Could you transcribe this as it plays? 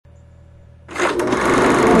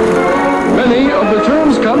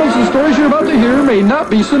comments, the stories you're about to hear may not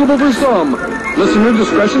be suitable for some. Listener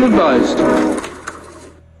discretion advised.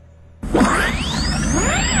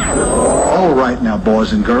 All right now,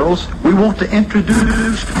 boys and girls, we want to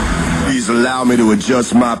introduce... Please allow me to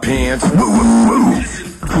adjust my pants. Who?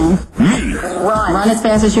 Me. Run as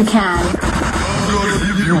fast as you can. I'm gonna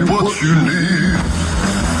give you what you need.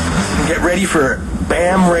 Get ready for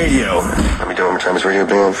BAM Radio. Let me do it one more time. It's Radio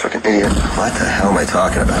BAM, I'm fucking idiot. What the hell am I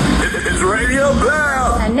talking about? It's Radio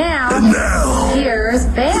BAM! And now, here's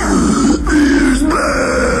BAM. Here's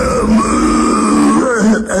BAM!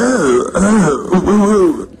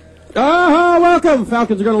 Welcome!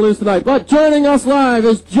 Falcons are going to lose tonight, but joining us live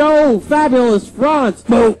is Joe Fabulous France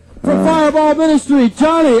from Fireball Ministry,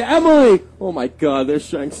 Johnny, Emily. Oh my God, there's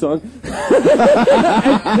Shang Tsung. Reverend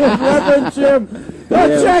Jim.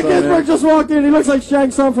 Jack Isberg just walked in. He looks like Shang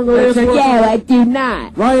Tsung from the last one. Yeah, I do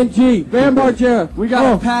not. Ryan G. Bam Margera. We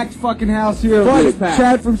got a packed fucking house here. Packed.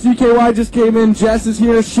 Chad from CKY just came in. Jess is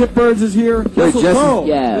here. Shitbirds is here. Wait,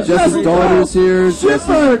 Jess's daughter's here.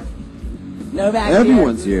 Shitbird. Novak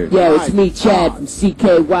Everyone's here. Yeah, it's me, Chad from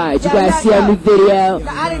CKY. Did you guys see our new video?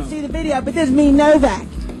 I didn't see the video, but this is me, Novak.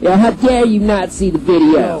 Yeah, how dare you not see the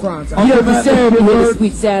video? You don't deserve to hear the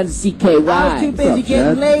sweet sounds of CKY. I was too busy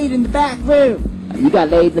getting laid in the back room. You got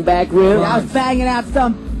laid in the back room? I was banging out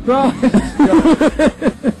some...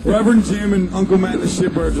 Reverend Jim and Uncle Matt and the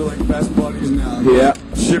Shitbirds are like best buddies now. Yeah.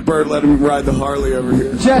 Shitbird let him ride the Harley over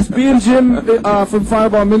here. Jess, being Jim from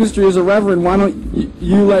Fireball Ministry is a reverend, why don't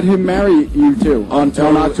you let him marry you too on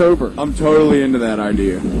October? I'm totally into that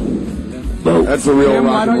idea. That's a real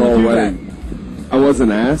rock and roll wedding. I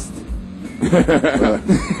wasn't asked.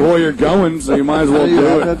 Well, you're going, so you might as well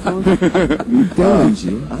do it.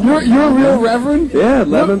 You're a real reverend? Yeah,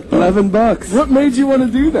 $11. What made you want to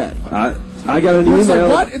do that? I got an email. Like,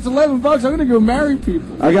 what? It's $11. I'm going to go marry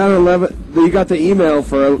people. I got you got the email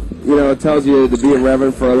for, it tells you to be a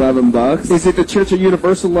reverend for $11. Is it the Church of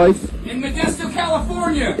Universal Life? In Modesto,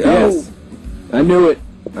 California. Yes. I knew it.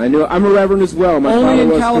 I'm a reverend as well. My Only father in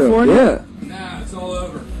was California? Too. Yeah. Nah, it's all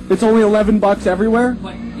over. It's only $11 everywhere?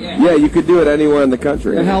 Yeah, you could do it anywhere in the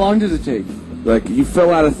country. And how long does it take? Like, you fill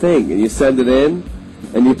out a thing, and you send it in,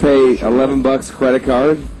 and you pay $11 credit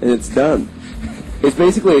card, and it's done. It's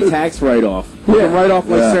basically a tax write-off. You can write off,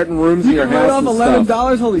 certain rooms in your house and stuff. stuff.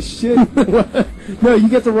 $11? Holy shit. No, you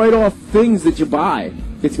get to write off things that you buy.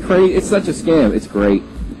 It's crazy. It's such a scam. It's great.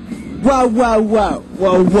 Whoa, whoa, whoa.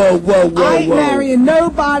 Whoa, whoa, whoa, whoa, I ain't marrying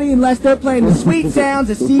nobody unless they're playing the sweet sounds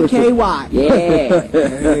of CKY. Yeah.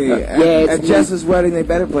 At Jess's wedding, they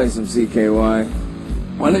better play some CKY.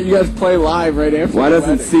 Why don't you guys play live right after Why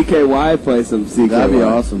doesn't CKY play some CKY? That'd be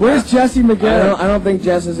awesome. Where's Jesse McGarrett? I don't think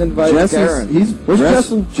Jess is invited Karen. Where's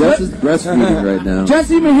Jesse? Jess is breastfeeding right now.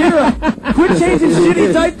 Jesse Mahira, quit changing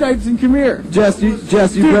shitty types and come here. Jess, you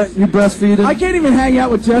breastfeeding? I can't even hang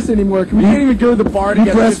out with Jess anymore. We can't even go to the bar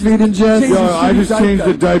together. You breastfeeding, Jess? Yo, I just changed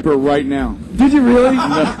the diaper right now. Did you really?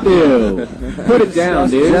 Ew. Put it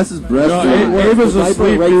down, dude. Jess is breastfeeding. No, Ava's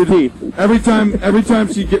asleep, dude. Every time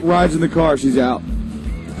she rides in the car, she's out.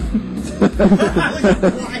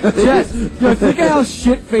 Jess, think of how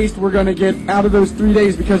shit-faced we're going to get out of those 3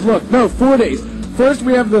 days, because look, no, 4 days. First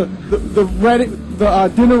we have the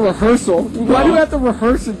dinner rehearsal. Why do we have to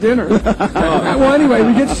rehearse a dinner? Well, anyway,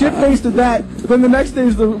 we get shit-faced at that. Then the next day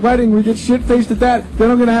is the wedding. We get shit-faced at that.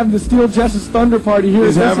 Then I'm going to have to steal Jess's thunder party here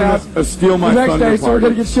at this house. Steal my thunder party. The next day, so we're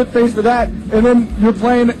going to get shit-faced for that. And then you're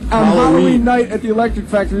playing on Halloween night at the Electric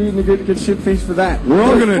Factory, and you're going to get shit-faced for that. We're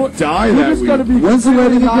all going to die that week. When's the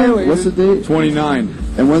wedding again? What's the date? 29.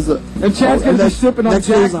 And when's the... And Chad's going to be sipping on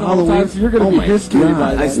Jack the whole time, so you're going to be history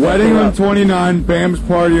by that. Wedding on 29, Bam's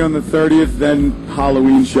party on the 30th, then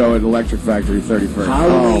Halloween show at Electric Factory 31st.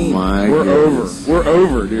 Halloween. Oh, my goodness. We're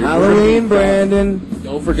over, dude. Halloween, Brandon.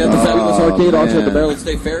 Don't forget the Fabulous Arcade auction at the Maryland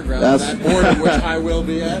State Fairgrounds. That board, which I will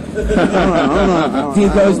be at.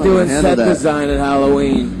 Tico's doing set design at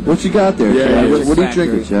Halloween. What you got there, Chad? What are you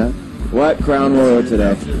drinking, Chad? What? Crown Royal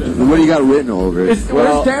today. What do you got written all over it?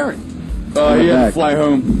 Where's Darren? He had to fly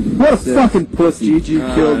home. What a fucking pussy. Gigi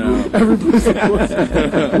killed me. Every pussy.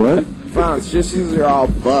 What? France, just because you're all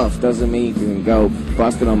buff doesn't mean you can go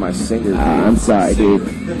busting on my singers. I'm sorry, dude.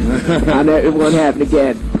 It won't happen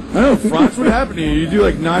again. I don't know, Franz, what happened to you? You do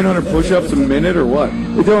like 900 push-ups a minute or what?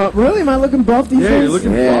 Really? Am I looking buff these days? Yeah, you're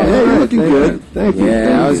looking buff. Yeah, you're looking good. Thank you.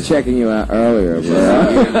 Yeah, I was checking you out earlier.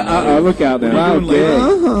 Look out there. Wow,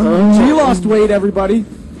 G lost weight, everybody.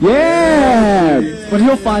 Yeah! But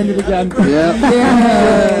he'll find it again.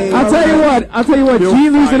 Yeah. I'll tell you what, G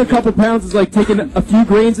losing a couple pounds is like taking a few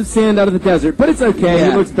grains of sand out of the desert, but it's okay,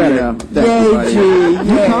 Yeah. he looks better. Yay, G.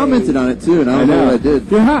 You commented on it too, and I don't know what I did.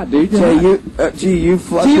 You're hot, dude. Jay, you He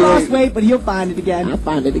fluctuate. lost weight, but he'll find it again. You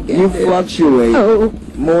fluctuate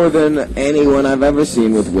more than anyone I've ever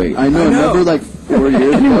seen with weight. I know. Remember, like 4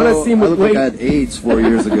 years Anyone ago, I've seen I with looked like weight. I had AIDS 4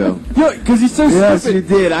 years ago. Yo, because he's so Yes, stupid.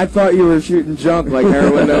 you did. I thought you were shooting junk like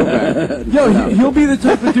heroin Novak. Yo, he'll be the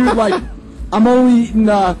type of dude like, I'm only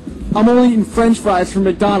eating French fries from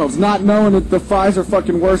McDonald's, not knowing that the fries are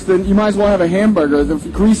fucking worse than. You might as well have a hamburger. The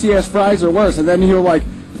greasy ass fries are worse, and then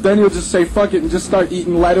he'll just say fuck it and just start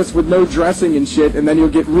eating lettuce with no dressing and shit, and then he'll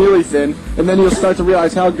get really thin, and then he'll start to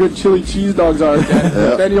realize how good chili cheese dogs are again.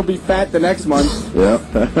 Then he'll be fat the next month. Yeah.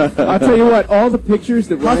 I'll tell you what, all the pictures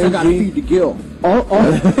that Plus, I Ryan gotta G... feed the gill. All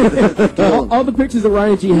the pictures that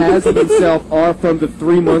Ryan G has of himself are from the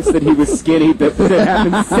 3 months that he was skinny that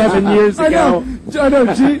happened 7 years ago. I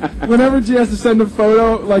know. G, whenever G has to send a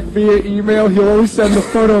photo, like via email, he'll always send a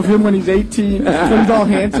photo of him when he's 18, when he's all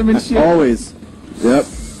handsome and shit. Always. Yep.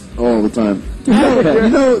 All the time. You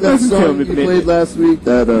know that song you played last week?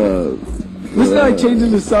 That This guy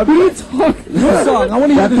changing the subject. What song? I want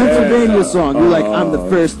to hear that the Pennsylvania song. You're like, I'm the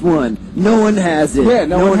first one. No one has it. Yeah,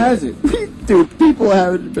 no one has it. Dude, people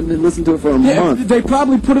haven't been listening to it for a month. They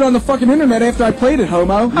probably put it on the fucking internet after I played it,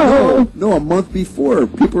 homo. No, a month before.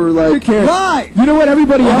 People were like, Lie! You know what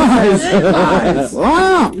everybody else has?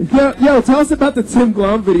 Wow! Yo, tell us about the Tim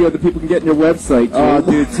Glom video that people can get in your website, dude. oh,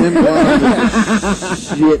 dude, Tim Glom is a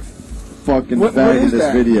shit fucking What fag in is this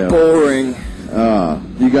that? video. Boring.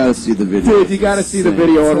 You gotta see the video. Dude, you gotta see the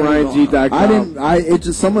video on RyanG.com. It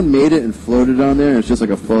just, someone made it and floated on there, and it's just like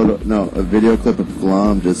a video clip of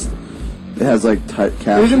Glom just, it has like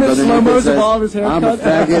captions Isn't it underneath slow-mos that says, of all of his haircuts? I'm a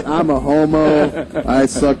faggot, I'm a homo, I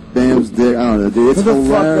suck Bam's dick, I don't know, dude, it's Who the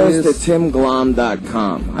fuck hilarious. goes to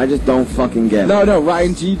timglom.com? I just don't fucking get it. No,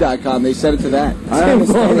 RyanG.com. They set it to that. I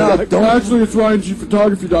understand that. Actually, it's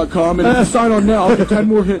RyanGphotography.com, and if you sign on now, I'll get 10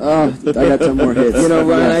 more hits. I got 10 more hits. You know,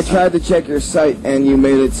 Ryan, Yes. I tried to check your site, and you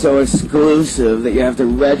made it so exclusive that you have to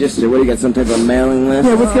register. What, do you got some type of mailing list?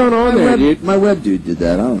 Yeah, what's going on there, dude? My web dude did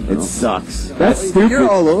that, I don't know. It sucks. That's stupid. You're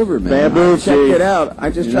all over, man. Babu, check it out. I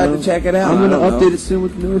just tried to check it out. I'm gonna I don't update know. it soon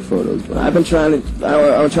with newer photos, bro. I've been trying to.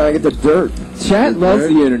 I'm trying to get the dirt. Chat loves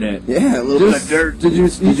the internet. Yeah, a little bit of dirt. Did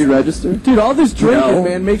you register? Dude, all this drinking,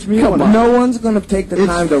 man, makes me want to. No one's gonna take the It's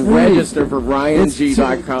time to free. register for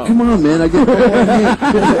RyanG.com. Come on, man. I get one more hit.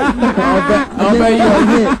 I'll bet you a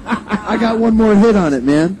hit. I got one more hit on it,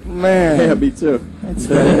 man. Man, Yeah, me too.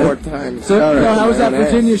 spend more time. So, All right. how was that Man,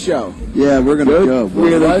 Virginia show? Yeah, we're gonna go. bro.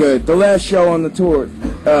 Really good. The last show on the tour.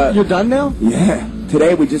 You're done now? Yeah.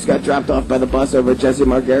 Today we just got dropped off by the bus over at Jesse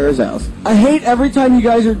Margera's house. I hate every time you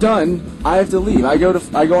guys are done, I have to leave. I go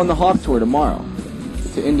on the Hawk tour tomorrow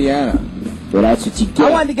to Indiana. Well, that's what you I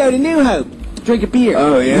get. wanted to go to New Hope, drink a beer.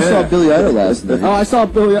 Oh We saw Billy Idol last night. Oh, I saw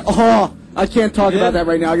Billy. Oh, I can't talk about that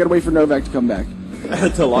right now. I gotta wait for Novak to come back.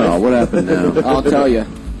 Oh, what happened now? I'll tell you.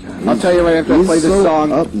 I'll tell you right after I He's play this so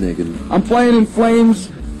song. up, nigga. I'm playing In Flames.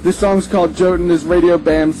 This song's called Jotun is Radio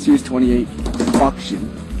Bam Series 28. Auction.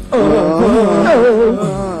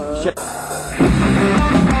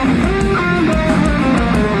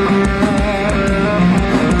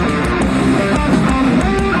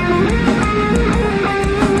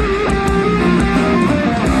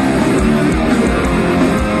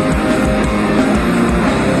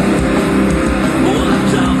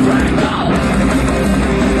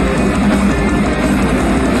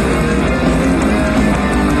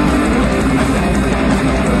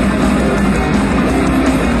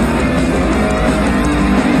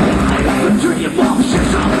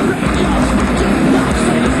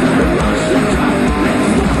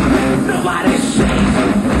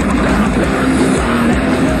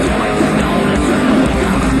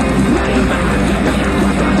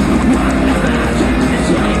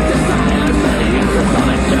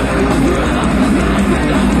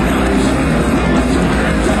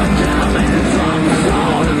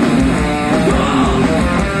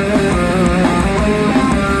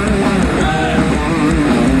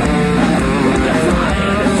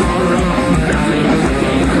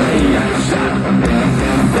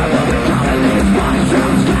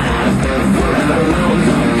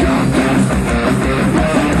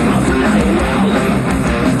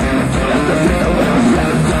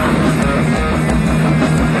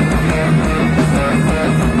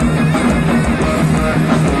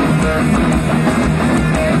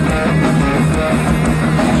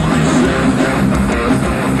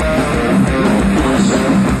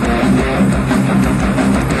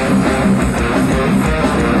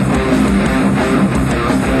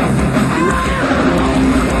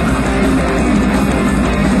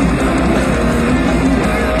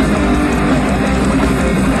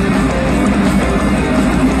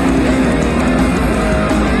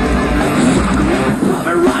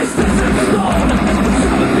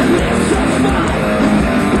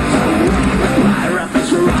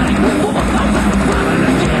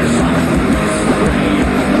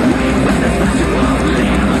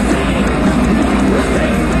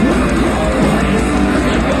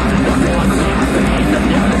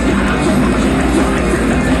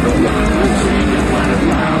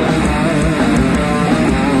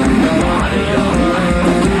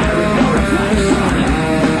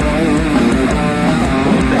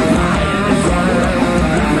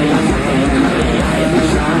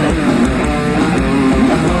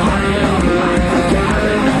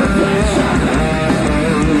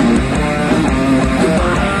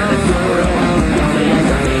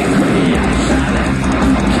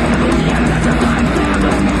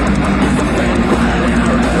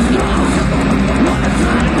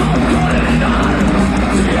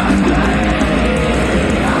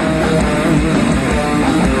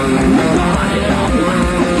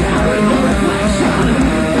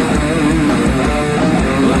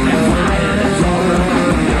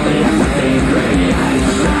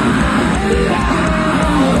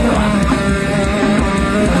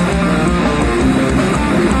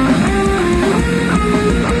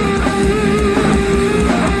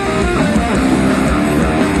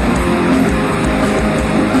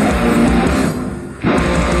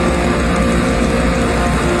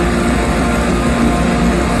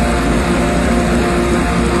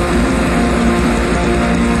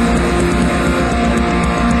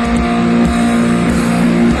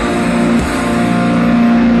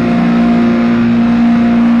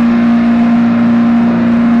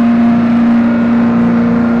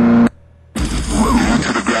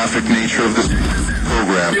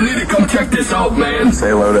 Say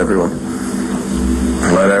hello to everyone.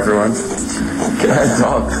 Hello to everyone. Can I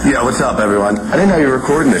talk? Yeah, what's up, everyone? I didn't know you were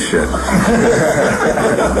recording this shit. I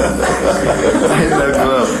had no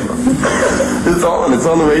clue. It's on. It's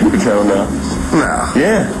on the radio channel now. No.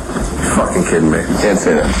 Yeah. You're fucking kidding me. Can't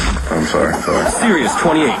say that. I'm sorry. Sirius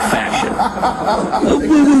 28 Faction. Woo,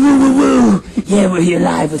 woo, woo, woo, woo. Yeah, we're here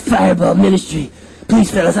live with Fireball Ministry. Please,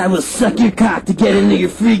 fellas, I will suck your cock to get into your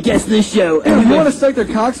free guest list show. Hey, you want to suck their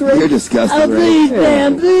cocks, Ray? You're disgusting, Oh, please,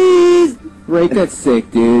 man, please. Ray, that's sick,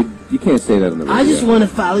 dude. You can't say that on the radio. I just want to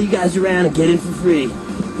follow you guys around and get in for free.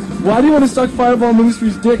 Why do you want to suck Fireball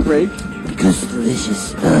Ministry's dick, Ray? Because it's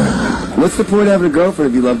delicious. What's the point of having a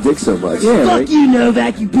girlfriend if you love dick so much? Yeah, Fuck Ray. you,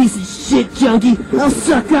 Novak, you piece of shit junkie. I'll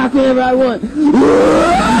suck cock whenever I want.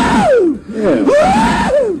 Yeah.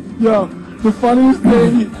 Yo, the funniest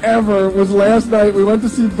thing ever was last night. We went to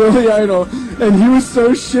see Billy Idol, and he was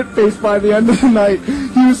so shit-faced by the end of the night.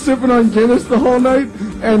 He was sipping on Guinness the whole night,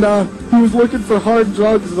 and he was looking for hard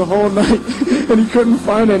drugs the whole night, and he couldn't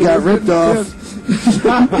find any. Got ripped off.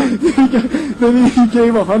 Then he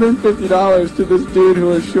gave $150 to this dude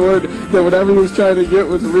who assured that whatever he was trying to get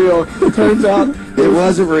was real. It turns out It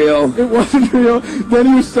wasn't real. it wasn't real. Then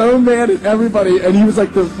he was so mad at everybody, and he was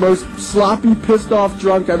like the most sloppy, pissed off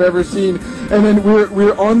drunk I've ever seen. And then we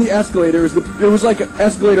were on the escalator. It was like an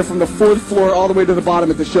escalator from the 4th floor all the way to the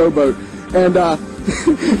bottom at the showboat. And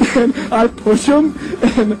and I push him,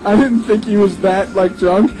 and I didn't think he was that like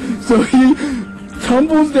drunk, so he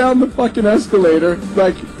tumbles down the fucking escalator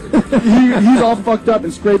like. He's all fucked up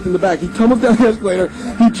and scraped in the back. He tumbles down the escalator.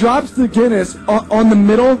 He drops the Guinness on the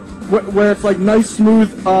middle where it's like nice,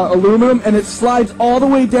 smooth aluminum, and it slides all the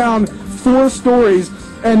way down 4 stories.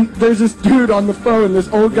 And there's this dude on the phone, this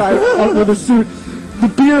old guy with a suit. The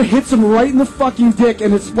beer hits him right in the fucking dick,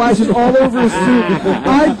 and it splashes all over his suit.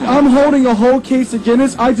 I'm holding a whole case of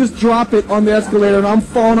Guinness. I just drop it on the escalator, and I'm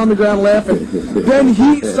falling on the ground laughing. Then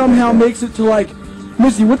he somehow makes it to like,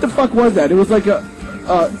 Missy, what the fuck was that? It was like it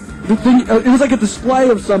was like a display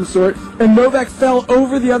of some sort, and Novak fell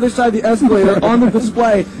over the other side of the escalator on the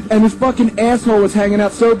display, and his fucking asshole was hanging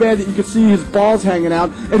out so bad that you could see his balls hanging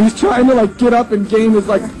out, and he's trying to like get up and gain his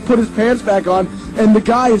like put his pants back on, and the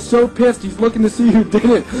guy is so pissed he's looking to see who did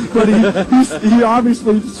it, but he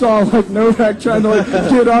obviously saw like Novak trying to like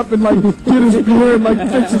get up and like get his beer and like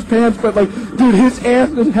fix his pants, but like dude, his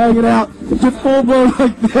ass is hanging out just full blown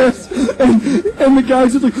like this, and the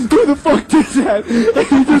guy's just like, who the fuck did that? And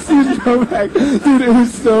he just sees Novak. Dude, it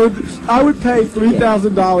was so. I would pay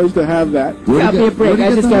 $3,000 to have that. Got me a break.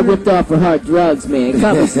 I just got whipped off for hard drugs, man.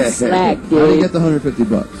 Cut me some slack, dude. How do you get the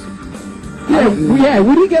 $150? Yeah,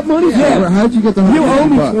 where do you get money from? Yeah, how'd you get the $150? You owe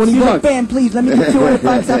me $20. Ben, please, let me get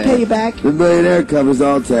 $200. I'll pay you back. The millionaire covers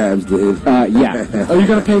all tabs, dude. Yeah. Are you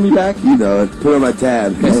gonna pay me back? You know it. Put on my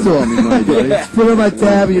tab. You still owe me money, buddy. Just put on my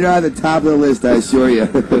tab and you're at the top of the list, I assure you.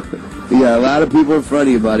 You got a lot of people in front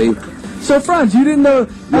of you, buddy. So, Franz, you didn't know...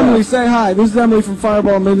 Emily, say hi. This is Emily from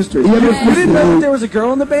Fireball Ministry. You didn't know that there was a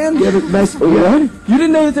girl in the band? What? You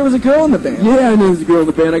didn't know that there was a girl in the band? Yeah, I knew there was a girl in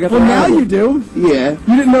the band. I got Well, now you do. Yeah.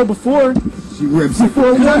 You didn't know before. She rips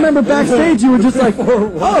Before, because I remember backstage you were just like,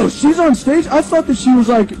 oh, she's on stage? I thought that she was,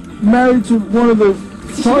 like, married to one of the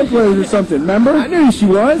guitar players or something, remember? I knew she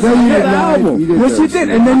was. No, you She had didn't. the album. Yes, you did.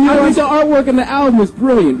 And then you I mean, the artwork in the album was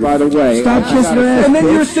brilliant, by the way. Stop kissing her ass. And then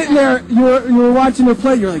you were sitting there, you were watching her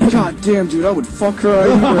play, you're like, God damn, dude, I would fuck her.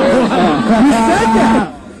 You said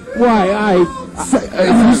that. Why,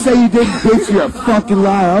 if you say you didn't, bitch, you're a fucking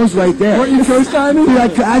liar. I was right there. Weren't you co-signing?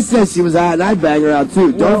 I said she was hot, and I'd bang her out,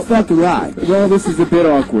 too. Don't fucking lie. Well, this is a bit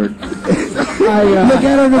awkward. Look at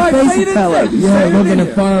her in the face and tell her. Yeah, looking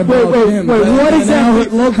at Fireball. Wait, what exactly?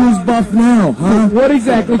 Look who's buff now, huh? What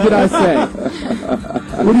exactly did I say?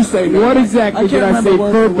 What do you say? What exactly did I say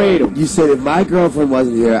verbatim? You said if my girlfriend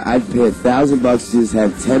wasn't here, I'd pay $1,000 to just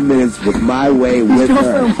have 10 minutes with my way with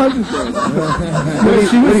her.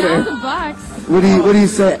 What do you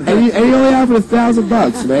say? And he only offered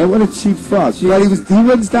 $1,000, man. What a cheap fuck. He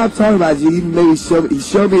wouldn't stop talking about you. He maybe showed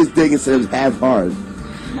me his dick and said it was half hard.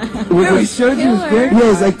 He showed you his dick? Yeah,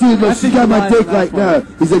 he's like, dude, look, she got my dick like, no.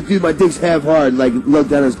 He's like, dude, my dick's half hard. Like, looked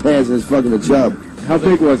down his pants and it's fucking a chub. How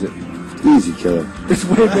big was it? Easy, killer. It's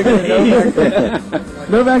way bigger than Novak's.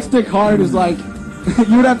 Novak's dick hard is like,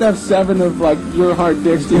 you would have to have 7 of like your hard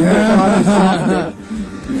dicks to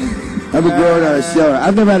I'm a grower, not a shower.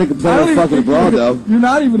 I've never had a complaint of fucking abroad, though. You're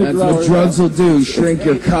not even a grower. That's what drugs will do, shrink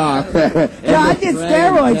your cock. Yeah, I did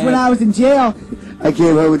steroids when I was in jail. I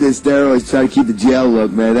came home with this steroids trying to keep the jail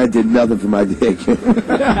look, man. That did nothing for my dick. You're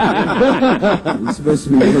supposed to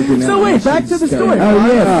be looking at. So wait, back to the story. Oh,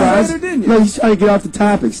 yeah, or didn't you? No, he's trying to get off the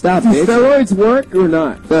topic. Stop, Do bitch. steroids work or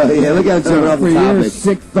not? Yeah, look at him jumping off For the your topic.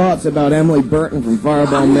 sick thoughts about Emily Burton from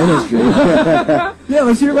Fireball Ministry. Yeah,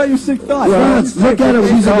 let's hear about your sick thoughts. Franz, look at her.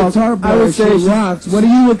 She's a guitar I player. would say She rocks. What are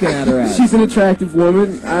you looking at her as? She's an attractive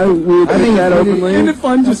woman. I would admit that openly. Isn't it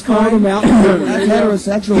fun just calling them out? That's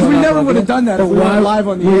heterosexual. We never enough, would have done that if we were live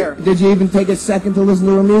on the air. Did you even take a second to listen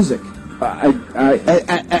to her music? You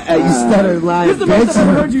stuttered lying, This is the most I've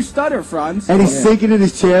ever bitch. heard you stutter, Franz. And he's sinking in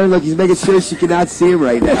his chair like he's making sure she cannot see him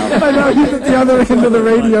right now. I know, he's at the other end of the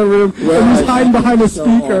radio room, and he's hiding behind a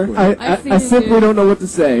speaker. I simply don't know what to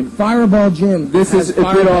say. Fireball Jim. This is a bit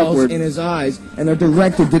fireballs awkward. in his eyes, and they're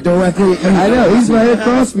directed directly. I know, he's right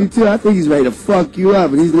across me, too. I think he's ready to fuck you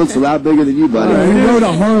up, and he looks a lot bigger than you, buddy. He rode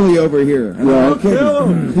a Harley over here. I'm not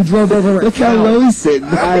kidding. He drove over. Look how low he's sitting.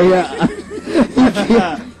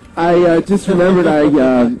 I just remembered I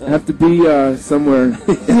have to be somewhere.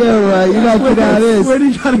 Yeah, you gotta get out of this. Where do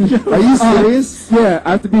you gotta go? Are you serious? Yeah,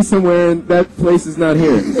 I have to be somewhere, and that place is not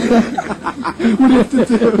here. What do you have to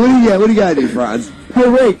do? What do you gotta do, Franz? Hey,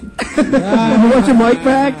 Rick, you want your mic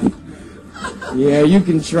back? Yeah, you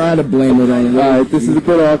can try to blame it on me. All right, this is a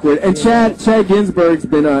bit awkward. And Chad Ginsburg's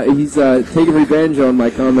been he's taking revenge on my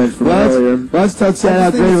comments from earlier. Let's tell Chad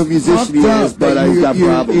how great of a musician he is, but he's got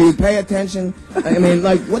problems. You pay attention. I mean,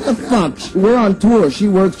 like, what the fuck? We're on tour. She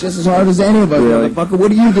works just as hard as any of us, motherfucker.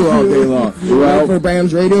 What do you do all day long? You write for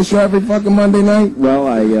Bam's radio show every fucking Monday night? Well,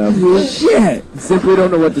 I Shit. simply don't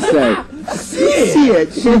know what to say.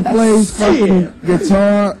 Shit. She plays fucking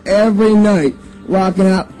guitar every night. Rocking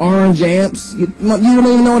out orange amps. You don't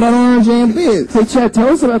even know what an orange amp is. Hey, Chad, tell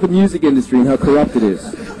us about the music industry and how corrupt it is.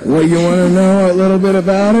 Well, you want to know a little bit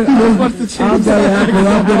about it? I'll tell you how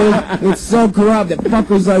corrupt it is. It's so corrupt that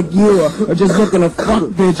fuckers like you are just looking to fuck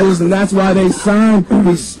bitches, and that's why they sign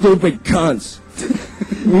these stupid cunts.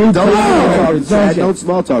 Don't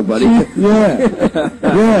small talk, buddy. Yeah.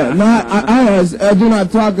 I do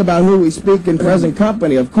not talk about who we speak in present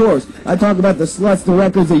company, of course. I talk about the sluts, the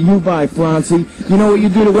records that you buy, Francie. You know what you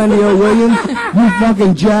do to Wendy O. Williams? You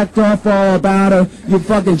fucking jacked off all about her. You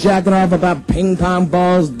fucking jacking off about ping pong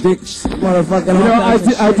balls, dicks, motherfucking. You know,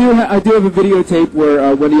 I do have a videotape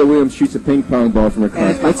where Wendy O. Williams shoots a ping pong ball from her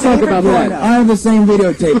car. Let's talk about that. I have the same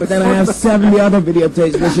videotape, but then I have 70 other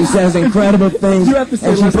videotapes where she says incredible things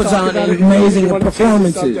and she puts on amazing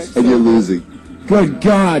performances. And you're losing. Good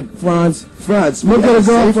God, Franz. Look at a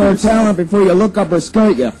girl for her talent before you look up her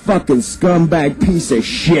skirt, you fucking scumbag piece of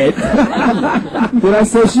shit. Did I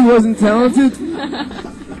say she wasn't talented?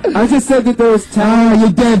 I just said that there was talent.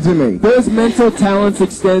 You're dead to me. Those mental talents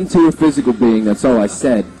extend to a physical being. That's all I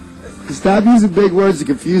said. Stop using big words to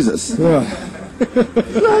confuse us.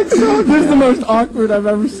 This is the most awkward I've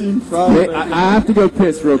ever seen from. Hey, I have to go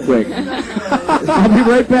piss real quick. I'll be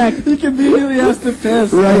right back. He conveniently has to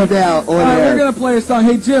piss. Right now, on air. We're gonna play a song.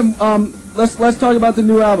 Hey Jim, let's talk about the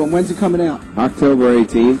new album. When's it coming out? October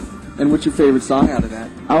 18th. And what's your favorite song out of that?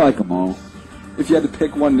 I like them all. If you had to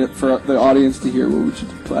pick one for the audience to hear, what would you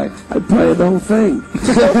play? I'd play the whole thing.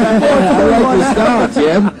 I like your style,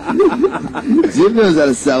 Jim. Jim knows how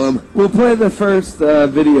to sell them. We'll play the first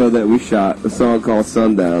video that we shot, a song called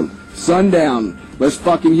Sundown. Sundown. Let's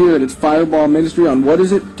fucking hear it. It's Fireball Ministry on, what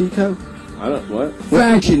is it, Deco? I don't, what?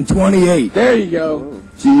 Faction 28. There you go.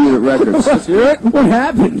 G-Unit Records. Let's hear it. What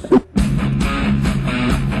happened?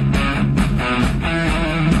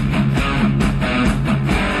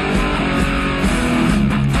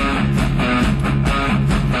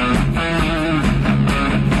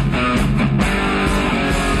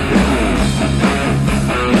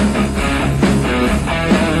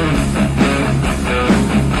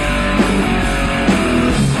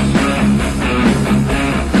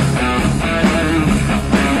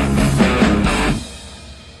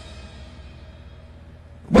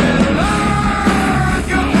 Well,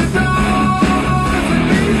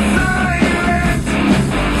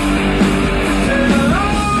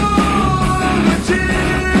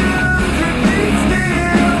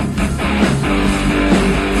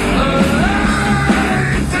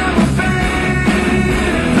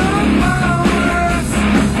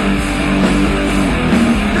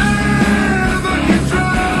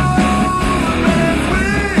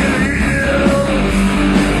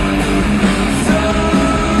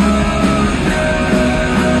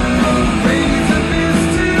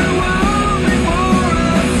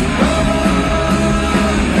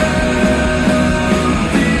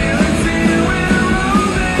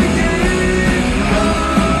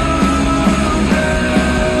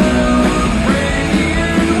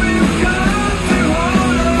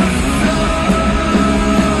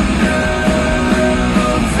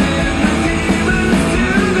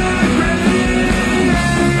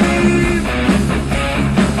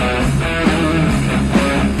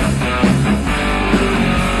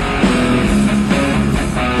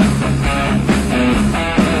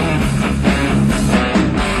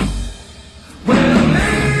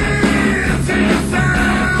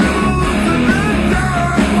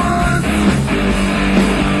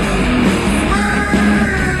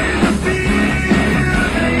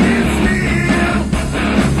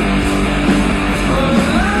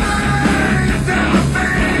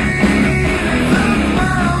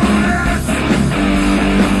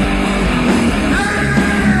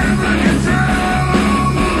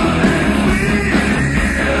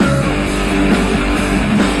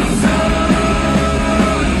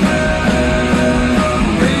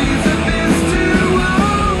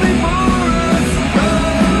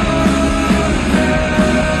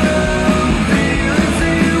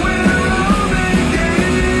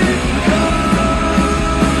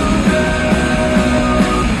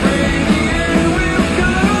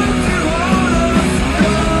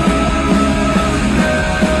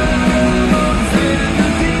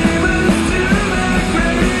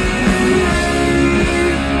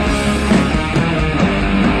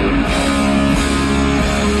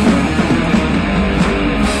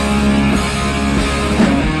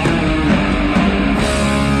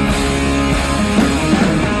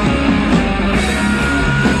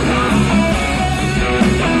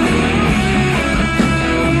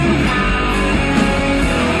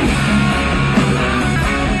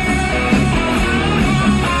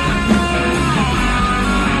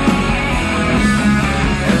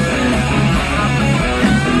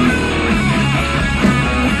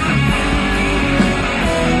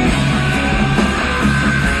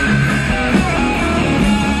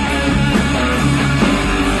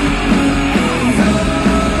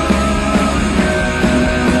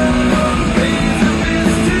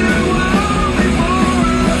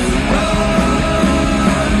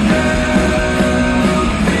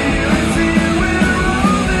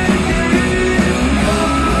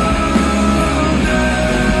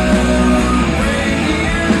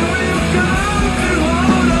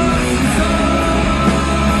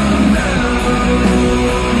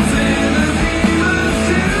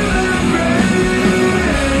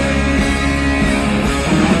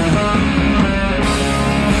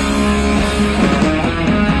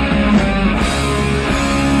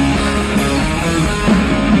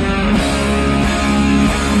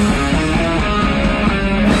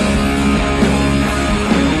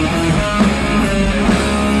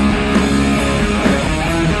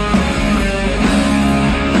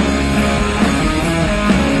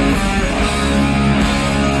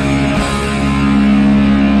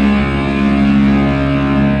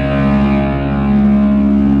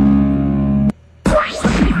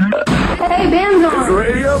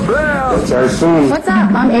 Radio Bam. That's our son. What's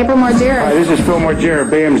up? I'm April Margera. Hi, this is Phil Margera,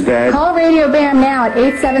 Bam's dad. Call Radio Bam now at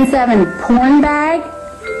 877-PORN-BAG.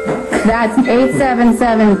 That's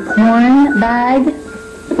 877-PORN-BAG.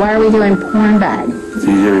 Why are we doing porn bag? It's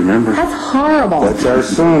easy to remember. That's horrible. That's our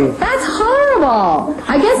son. That's horrible.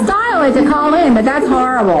 I guess dial it to call in, but that's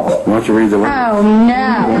horrible. Why don't you read the one? Oh,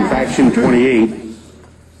 no. Faction 28.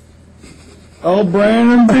 Oh,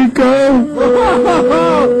 Brandon Pico.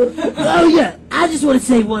 Oh, yeah. I just want to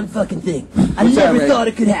say one fucking thing. I never thought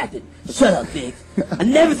it could happen. Shut up, Big. I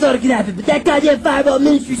never thought it could happen, but that goddamn Fireball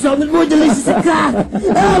Ministry song was more delicious than cock.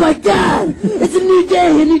 Oh, my God. It's a new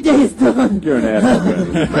day. A new day is done. You're an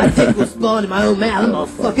asshole. My dick will spawn in my own mouth. I'm a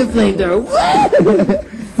fucking flamethrower.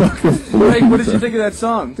 Rake, what did you think of that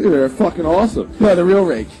song? Dude, they're fucking awesome. No, the real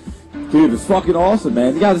Rake. Dude, it's fucking awesome,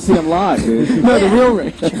 man. You got to see him live, dude. No, the real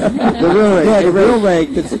Rake. The real Rake. Yeah, the real Rake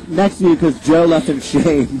that's next to you because Joe left him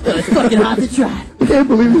shamed. It's fucking hot to try. I can't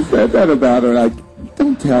believe he said that about her. Like,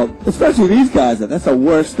 don't tell. Especially these guys. That's the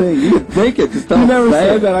worst thing. You can think it, just don't You never say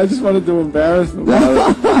said it. that. I just wanted to embarrass them. We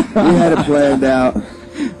had it planned out.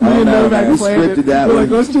 Me and Novak we planned it. scripted that We're one.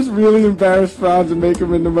 like, let's just really embarrass Franz and make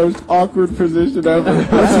him in the most awkward position ever.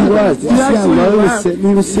 Yes, he was. Did you see how actually low he was laughed. sitting?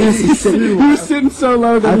 He was seriously sitting. He was sitting so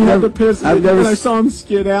low that he had to piss. I've And never I saw him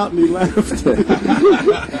skid out and he laughed.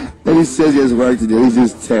 And he says he has work to do. He's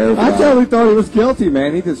just terrified. I totally thought he was guilty,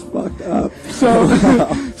 man. He just fucked up. So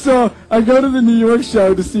I go to the New York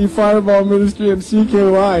show to see Fireball Ministry and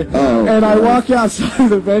CKY, and I walk outside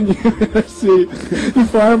the venue and I see the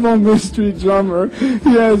Fireball Ministry drummer.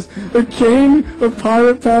 He has a cane, a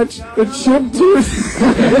pirate patch, a chipped tooth.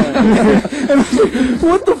 And I was like,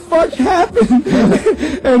 what the fuck happened?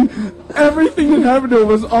 And everything that happened to him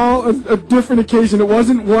was all a different occasion. It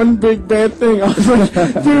wasn't one big bad thing. I was like,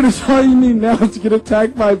 dude, it's all you need now is to get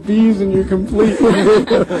attacked by bees and you're complete. Or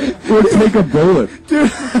take a bullet.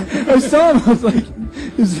 Dude, I saw him. I was like,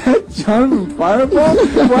 is that Jonathan Fireball?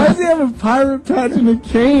 Why does he have a pirate patch and a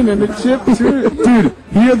cane and a chipped tooth? Dude,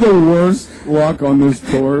 he had the worst luck on this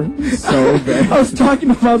tour. So bad. I was talking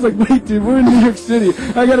to him. I was like, wait, dude, we're in New York City.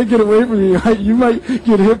 I gotta get away from you. You might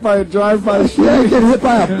get hit by a drive-by shot. Yeah, get hit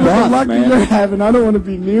by a The bus, luck man. you're having, I don't want to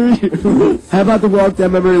be near you. How about the walk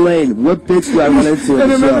down memory lane? What bitch do I run into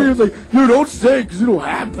And in the remember, he show? was like, dude, don't say it because it'll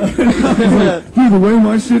happen. Dude, the way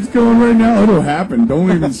my shit's going right now, it'll happen.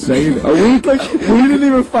 Don't even say that. Like, we didn't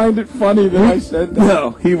even find it funny that I said that.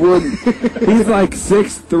 No, he wouldn't. He's like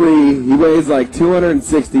 6'3". He weighs like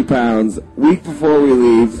 260 pounds. Week before we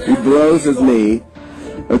leave, he blows his knee.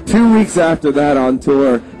 2 weeks after that on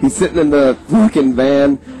tour, he's sitting in the fucking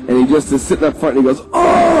van, and he just is sitting up front, and he goes,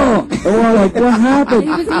 "Oh!" And we're like, "What happened?" He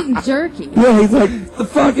was eating jerky. Yeah, he's like, "The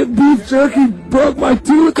fucking beef jerky broke my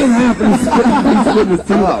tooth in half." And he's spitting his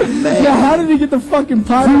tooth. Oh, man. Yeah, how did he get the fucking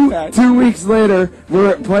pirate patch? 2 weeks later,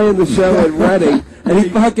 we're playing the show in Reading, and he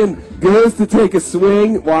fucking goes to take a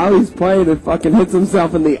swing while he's playing and fucking hits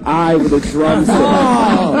himself in the eye with a drumstick.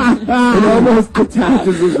 And almost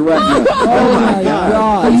detaches his retina. Oh my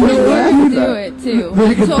god. You heard him do it too.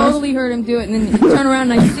 I totally heard him do it, and then you turn around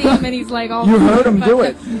and I see him, and he's like all. You heard him do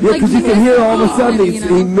it. Yeah, because you can hear all of a sudden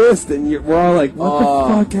he missed, and we're all like, "What the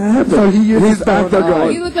fuck happened?" So he's back there He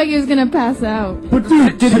going, looked like he was gonna pass out. But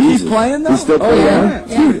dude, Did he keep playing though? He's still playing.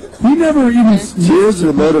 dude, he never even... Cheers to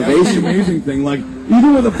the That's the motivation. amazing thing. Like,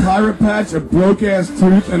 even with a pirate patch, a broke-ass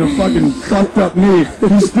tooth, and a fucking fucked-up knee,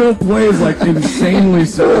 he still plays, like, insanely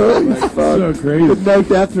so. Like, so crazy. "No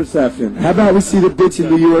depth perception." How about we see the bitch in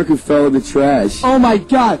New York who fell in the trash? Oh my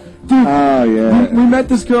god. Dude, Oh yeah. we met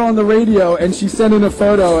this girl on the radio, and she sent in a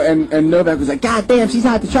photo, and Novak was like, God damn, she's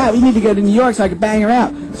hot to try. We need to go to New York so I can bang her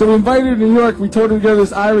out. So we invited her to New York. We told her to go to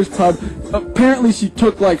this Irish pub. Apparently she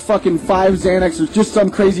took like fucking 5 Xanax or just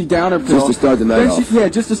some crazy downer pill. Just to start the night off. Yeah,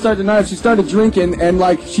 just to start the night off. She started drinking, and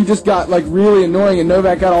like she just got like really annoying, and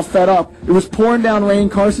Novak got all fed up. It was pouring down rain.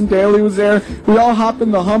 Carson Daly was there. We all hopped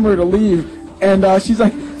in the Hummer to leave. And she's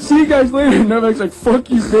like, see you guys later. And Novak's like,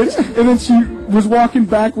 fuck you, bitch. And then she was walking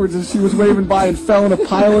backwards as she was waving by and fell in a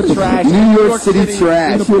pile of trash. New York City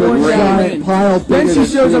trash. In the pouring down rain. Pile Then bigger she than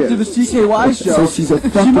shows up here. to the CKY show. So she's a She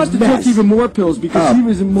fucking must have mess. took even more pills because she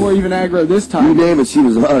was more even aggro this You time. name it, she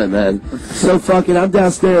was on it, man. So fucking, I'm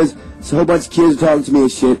downstairs. So a whole bunch of kids are talking to me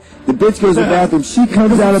and shit. The bitch goes to the bathroom. She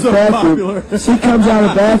comes out of the bathroom. She comes out of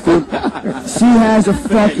the bathroom. She has a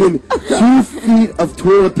fucking 2 feet of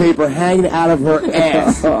toilet paper hanging out of her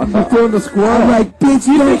ass. Throwing the squirrel. I'm like, bitch,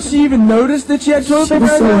 Do you think she even noticed that she had toilet She paper?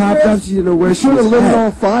 was so hanging out hopped her up ass? she didn't know where she Should was have lit it at.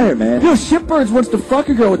 on fire, man. Yo, Shitbirds wants to fuck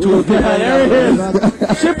a girl with toilet paper. There it is.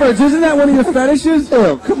 Shitbirds, isn't that one of your fetishes?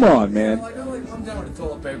 Oh, come on, man.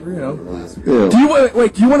 Paper, you know. Do you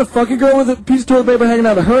want to fuck a girl with a piece of toilet paper hanging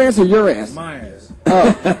out of her ass or your ass? My ass.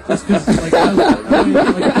 Oh. Just because, like, it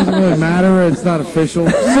doesn't really matter. It's not official.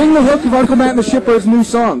 Sing the hook of Uncle Matt and the Shippers' new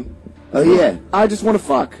song. Oh, yeah. I just want to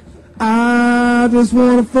fuck. I just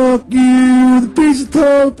want to fuck you with a piece of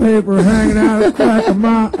toilet paper hanging out of the crack of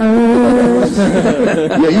my ass.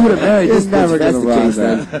 Yeah, you would have married this bitch. That's the case,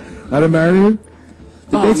 then. I'd have married you?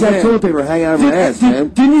 The bitch had toilet paper hanging out of my ass, man.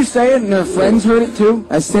 Didn't you say it and her friends heard it too?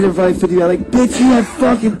 I said it in front of 50 like, bitch, you have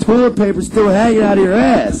fucking toilet paper still hanging out of your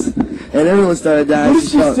ass. And everyone started dying. What did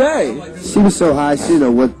she say? She was so high, she didn't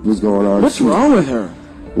know what was going on. What's wrong with her?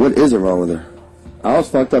 What isn't wrong with her? I was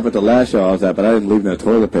fucked up at the last show I was at, but I didn't leave no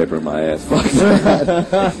toilet paper in my ass. Fuck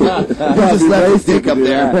that. You just left his dick up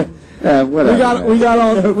there. Yeah, whatever. We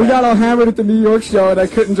got all hammered at the New York show, and I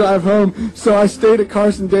couldn't drive home, so I stayed at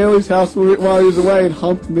Carson Daly's house while he was away and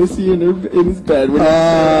humped Missy in his bed.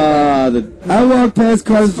 I walked past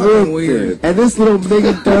Carson's room, and this little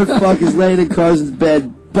nigga dirt fuck is laying in Carson's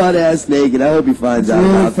bed, butt-ass naked. I hope he finds out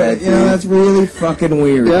about that. That's really fucking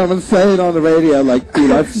weird. Yeah, I'm going to say it on the radio, like, dude,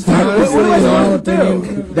 I've stopped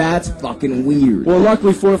That's fucking weird. Well,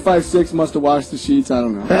 luckily 456 must have washed the sheets. I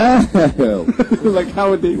don't know. Like,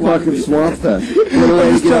 how would they fucking swamp that? What a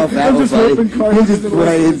way to get off that I'm just hoping Carson just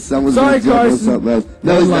pray in someone's Sorry, gonna Carson. something else.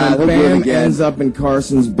 No, he's not. He'll do it Bam again. ends up in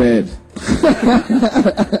Carson's bed.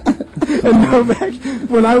 And Novak,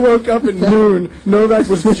 when I woke up at noon, Novak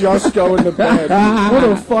was just going to bed. What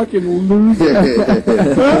a fucking loser. I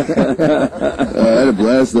had a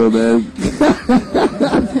blast though, man.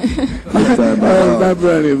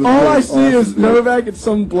 All I see is Novak and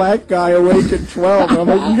some black guy awake at 12. And I'm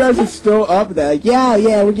like, you guys are still up there. Like, yeah,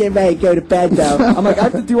 we're getting ready to go to bed though. I'm like, I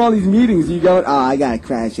have to do all these meetings. You going, oh, I gotta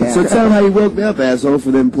crash out. So tell him how you woke me up, asshole,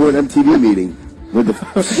 for the important MTV meeting. With the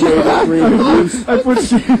shaving cream. I put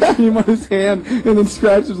shaving cream on his hand and then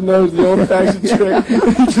scratched his nose, the old-fashioned trick,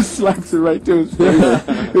 and he just slaps it right to his face.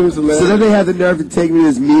 It was hilarious. So then they have the nerve to take me to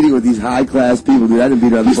this meeting with these high-class people, dude. I didn't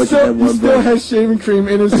beat up a bunch of them He one still day. has shaving cream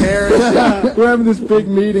in his hair. And shit. We're having this big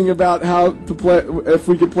meeting about how to play, if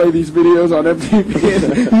we could play these videos on MTV,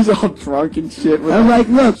 and he's all drunk and shit. I'm like,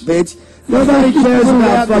 look, bitch. Nobody cares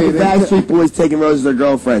about fucking Backstreet Boys taking roses their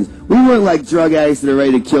girlfriends. We weren't like drug addicts that are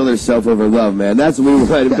ready to kill themselves over love, man. That's what we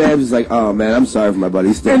were. And Bam's just like, oh man, I'm sorry for my buddy.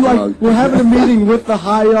 He's still And young. like, we're having a meeting with the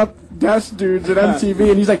high-up desk dudes at MTV,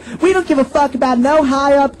 and he's like, we don't give a fuck about no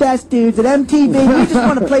high-up desk dudes at MTV. We just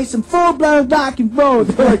want to play some full-blown rock and roll.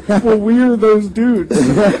 They're like, well, we're those dudes.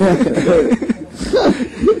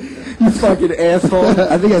 You fucking asshole.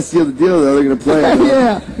 I think I sealed the deal, though. They're going to play it.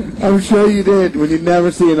 Yeah, I'm sure you did. When you never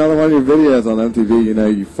see another one of your videos on MTV, you know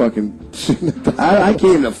you fucking shouldn't have done I can't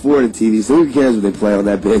even afford a TV, so who cares what they play on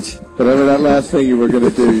that bitch? Whatever that last thing you were going to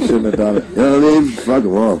do, you shouldn't have done it. You know what I mean? Fucking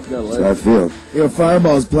wrong. That's how I feel. Yo,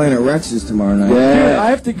 Fireball's playing at Rex's tomorrow night. Dude, I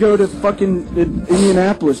have to go to fucking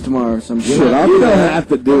Indianapolis tomorrow or some shit. You don't have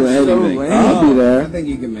to do anything. I'll be there. I think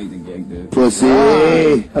you can make the gig, dude. Pussy.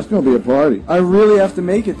 That's going to be a party. I really have to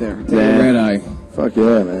make it there. Red Eye. Fuck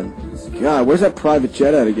yeah, man. God, where's that private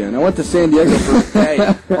jet at again? I went to San Diego for a day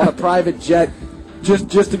on a private jet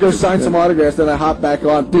just to go sign some autographs, then I hopped back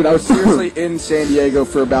on. Dude, I was seriously in San Diego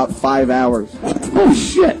for about 5 hours. Oh,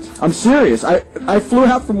 shit. I'm serious. I flew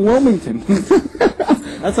out from Wilmington.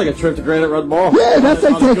 That's like a trip to Granite Run Mall. Yeah, that's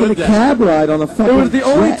like taking a cab ride on a fucking It was the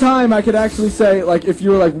only jet. time I could actually say, like, if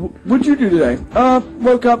you were like, what'd you do today?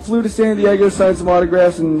 Woke up, flew to San Diego, signed some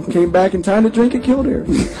autographs, and came back in time to drink a Kildare.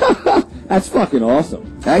 That's fucking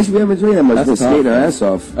awesome. Actually, we haven't been drinking that much. We've been skating our ass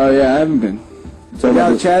off. Oh, yeah, I haven't been. So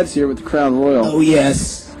now Chad's here with the Crown Royal. Oh,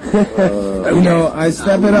 yes. You know, I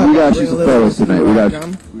step it up. We got you some fellas tonight. We got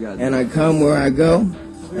you. And I come where I go,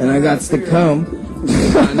 and I got to come.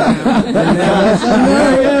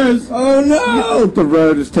 Oh no! The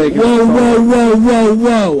road is taking.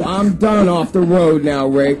 Whoa! I'm done off the road now,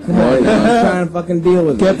 Ray. Come on, now. I'm trying to fucking deal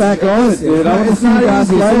with it. Get back on it, dude. I want to It's see you guys.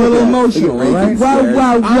 a little emotional, right?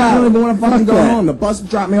 Whoa. I don't even want to fucking go home. The bus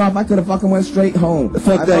dropped me off. I could have fucking went straight home. I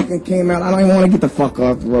fucking came out. I don't even want to get the fuck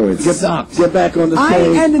off the road. It sucks. Get back on the I stage.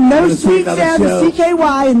 ain't ending no Wanna see sweet another sound show. of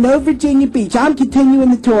CKY and no Virginia Beach. I'm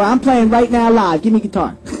continuing the tour. I'm playing right now live. Give me a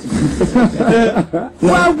guitar.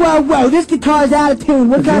 Whoa. This guitar's out of tune.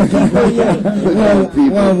 What kind of people are you?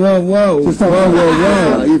 Whoa.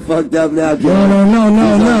 You fucked up now, kid. No.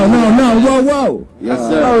 Whoa. Yes,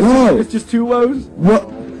 sir. Oh, it's just two woes?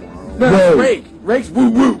 What? No, Rake's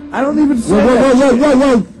woo-woo. I don't even say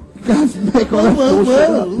Whoa. Guys, make all that bullshit.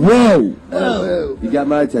 Whoa. You got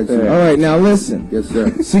my attention. All right, now listen. Yes, sir.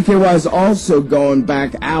 CKY is also going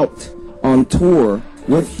back out on tour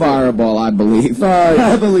with Fireball, I believe.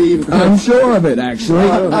 I believe. I'm sure of it, actually.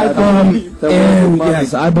 And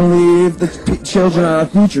yes, I believe the children are our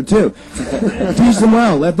future, too. Teach them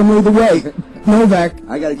well. Let them lead the way. Novak.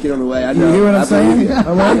 I got a kid on the way. I You know. hear what I'm saying?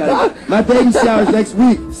 All right. My baby shower's next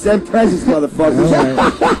week. Send presents, motherfuckers. All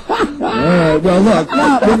right. Well, look,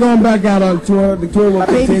 we're going back out on tour. The tour will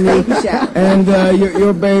continue, and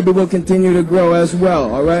your baby will continue to grow as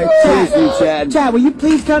well. All right. Seriously, Chad. Chad, will you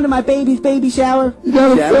please come to my baby's baby shower? You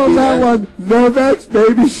gotta film that one. Novak's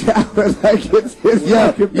baby shower like it's his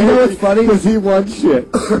fucking you know what's funny? because he wants shit.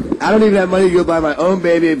 I don't even have money to go buy my own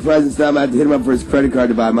baby a present, so I'm going to have to hit him up for his credit card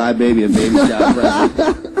to buy my baby a baby shower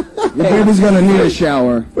present. Your baby's gonna need a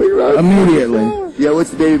shower immediately. Yeah, what's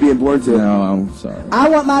the baby being born to? No, I'm sorry. I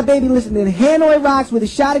want my baby listening to Hanoi Rocks with a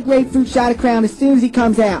shot of grapefruit, shot of Crown as soon as he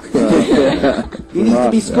comes out. He needs to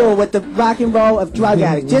be schooled with the rock and roll of drug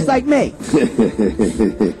addicts, just like me.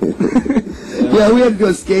 Yeah, we had to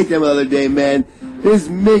go skate them the other day, man. This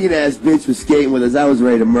million-ass bitch was skating with us. I was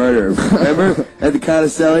ready to murder her. Remember? At the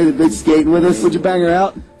Connocelli, the bitch skating with us. Would you bang her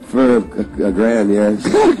out? For a grand, yeah.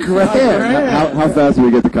 Grand. How fast did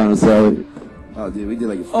we get to Connocelli? Oh, dude, we did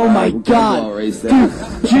like a Oh my God, race there.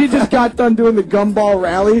 Dude, G just got done doing the gumball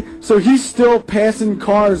rally, so he's still passing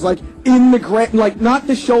cars like in the grass, like not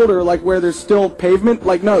the shoulder, like where there's still pavement,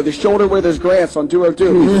 like no, the shoulder where there's grass on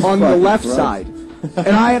 202 on the left side,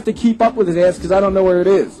 and I have to keep up with his ass because I don't know where it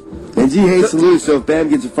is. And G hates to lose, so if Bam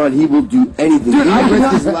gets in front, he will do anything. Dude, He I will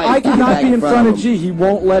risk his cannot, life I to get cannot back be in front of him. G. He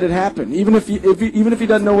won't let it happen, even if he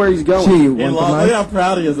doesn't know where he's going. Gee, you He want loves, the look mic? how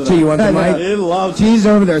proud he is of Gee, you that. want the mic? He loves G's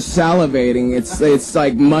over there salivating. It's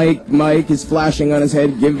like Mike is flashing on his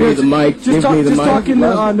head. Give me the mic. Just Give talk- me the just mic. talking to,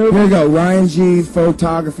 Novak. Here we go.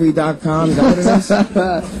 RyanGphotography.com. Is that what it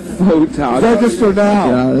is? Register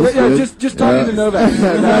now. Yeah, that's good. Just talking to Novak.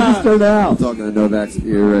 Register now. I'm talking to Novak's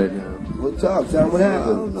ear right now. We'll talk. Tell him what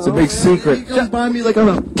happened. It's a big secret. Come by me like I'm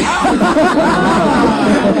a...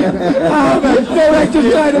 Novak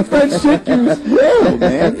just tried to French shit goose. Oh,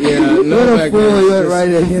 man. Yeah, What a Novak fool. He went right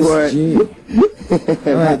in Kiss for it. G. All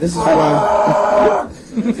right, this is why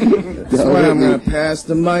I'm gonna pass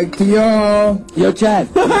the mic to y'all. Yo, Chad.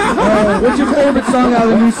 What's your favorite song out of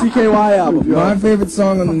the new CKY album? My favorite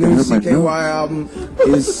song on the new CKY album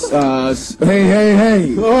is Hey Hey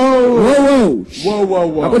Hey. Oh, Whoa.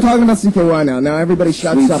 We're talking about CKY now. Now everybody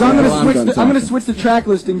shuts up. So I'm while gonna done switch. I'm gonna talking. switch the track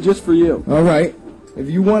listing just for you. All right. If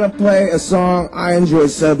you want to play a song, I enjoy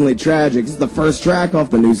Suddenly Tragic. It's the first track off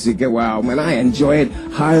the new CKY album, and I enjoy it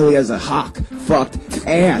highly as a hawk fucked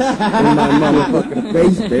ass in my motherfucking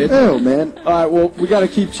face, bitch. Oh, man. All right. Well, we gotta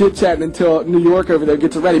keep chit chatting until New York over there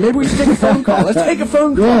gets ready. Maybe we should take a phone call. Let's take a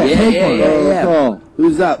phone call. Yeah. Call.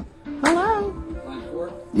 Who's up? Hello.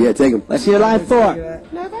 Yeah, take him. Let's hear line 4.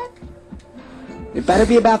 It better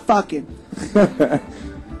be about fucking.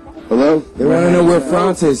 Hello? They want to know where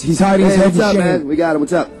France is. He's hiding his Hey, head what's in up, shame. man? We got him.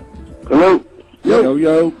 What's up? Hello?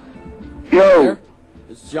 Yo.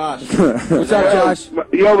 It's Josh. What's up, Josh?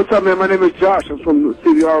 Yo, what's up, man? My name is Josh. I'm from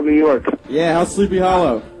City Hall, New York. Yeah, how's Sleepy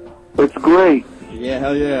Hollow? It's great. Yeah,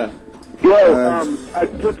 hell yeah. Yo,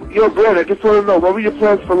 yo, Brad, I just want to know, what were your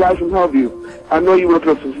plans for Live from Hellview? I know you worked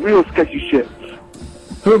on some real sketchy shit.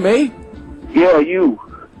 Who, me? Yeah, you.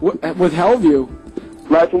 With Hellview.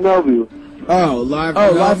 Live from Hellview. Oh, Live Oh,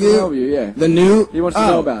 from Live from Hellview? Hellview, yeah. The new? He wants to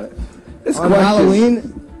know about it. On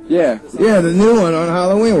Halloween? Yeah. Yeah, the new one on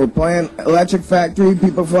Halloween. We're playing Electric Factory,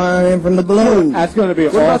 people flying in from the globe. That's going to be a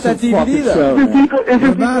What about awesome that DVD, fucking though? show, man. What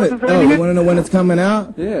about it? Oh, you want to know when it's coming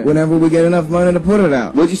out? Yeah. Whenever we get enough money to put it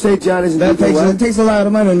out. What'd you say, John? Isn't That doing takes, well? it takes a lot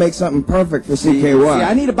of money to make something perfect for CKY. See,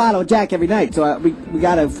 I need a bottle of Jack every night, so we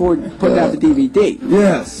gotta afford putting out the DVD.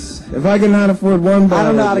 Yes. If I cannot afford one bottle, I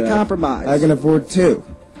don't know how to of Jack, compromise. I can afford two.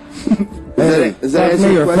 Is that Fuck answer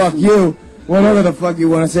me your or question? fuck you. Whatever the fuck you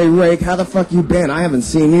want to say, Rake. How the fuck you been? I haven't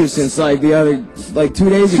seen you since like 2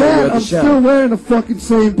 days ago Chad, at the I'm show. still wearing the fucking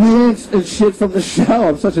same pants and shit from the show.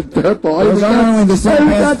 I'm such a dirtball. Those aren't only the same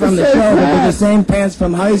pants from the show, but they're the pants. same pants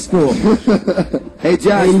from high school. Hey,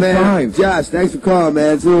 Josh, man. 85. Josh, thanks for calling,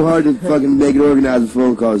 man. It's a little hard to fucking make it organized with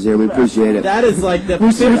phone calls here. We appreciate it. That is like the...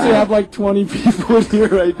 We seriously have like 20 people in here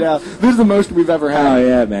right now. This is the most we've ever had. Oh,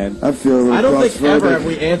 yeah, man. I feel a little I don't think claustrophobic. ever have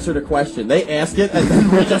we answered a question. They ask it, and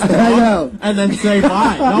then we just I know. talk, and then say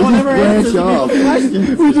bye. No one ever answers off. the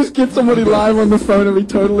question. We just get somebody live on the phone and we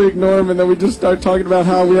totally ignore them, and then we just start talking about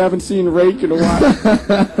how we haven't seen Rake in a while.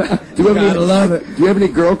 Do you have Gotta love it. Do you have any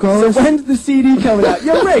girl So callers? when's the CD coming out?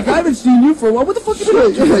 Yo, Rake, I haven't seen you for a while. What the fuck you been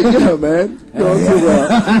up to? Yeah, man. Going too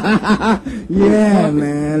well. Yeah,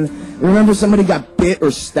 man. Remember somebody got bit or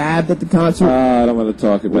stabbed at the concert? I don't want to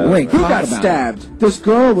talk about Wait, it. Who talk got about stabbed? This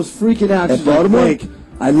girl was freaking out. At She's like, Baltimore? Rake,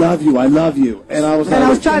 I love you. And I was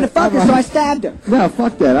trying to fuck her, so I stabbed her. No,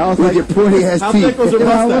 fuck that. I was With like, your pointy ass How teeth. thick was her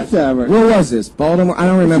mustache? Where was this? Baltimore? I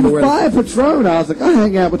don't remember she was where. buying Patron. I was like, I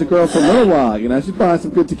hang out with the girl for a little while. You know, she's buying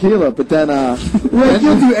some good tequila. But then, Rick,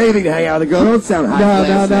 you'll do anything to hang out with a girl. Don't sound high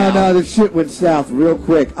class now. No. The shit went south real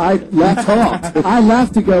quick. I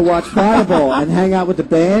left to go watch Fireball and hang out with the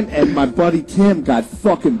band, and my buddy Tim got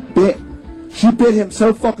fucking bit. She bit him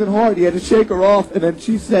so fucking hard he had to shake her off, and then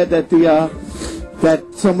she said that that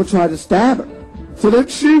someone tried to stab her. So then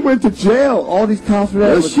she went to jail. All these cops were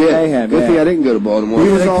there. No shit. Mayhem, Good thing I didn't go to Baltimore.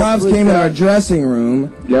 The cops came in our dressing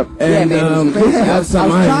room. Yep. And I was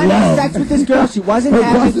trying to have sex with this girl. She wasn't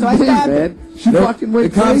happy, so I stabbed her. She fucking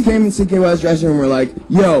went The cops crazy. came in CKY's dressing room and were like,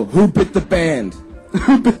 yo, who bit the band?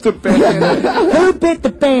 Who bit the band?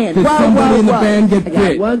 Did somebody in the band get I got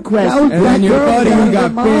bit? one question. And then your buddy who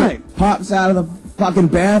got mind. bit pops out of the fucking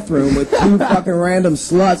bathroom with two fucking random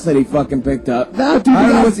sluts that he fucking picked up. No, dude, I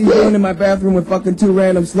don't know you what's he got doing in my bathroom with fucking two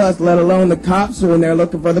random sluts, let alone the cops are in there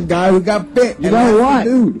looking for the guy who got bit. You know what?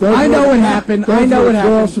 Dude, I know what happened.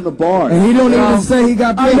 Girls from the bar. and he don't even say he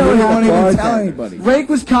got bit. He know what won't even happened. tell anybody. Rake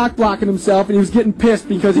was cock blocking himself, and he was getting pissed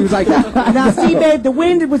because he was like, Now, see, babe, the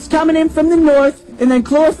wind was coming in from the north, and then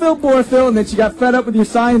chlorophyll, borophyll, and then she got fed up with your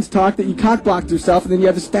science talk that you cock blocked herself, and then you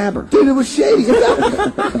had to stab her. Dude, it was shady.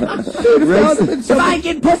 if I ain't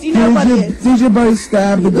getting pussy, nobody is. Did your buddy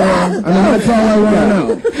stab the girl? I mean, that's all I want to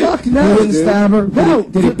know. Fuck He no, didn't dude. stab her? No.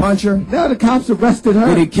 Did he punch her? No, the cops arrested her.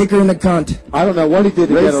 Did he kick her in the cunt? I don't know what he did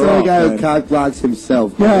to Ray's get her the off. guy who man. cock blocks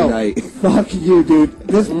himself Yo, every night. fuck you, dude.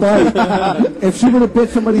 This bite, if she would have bit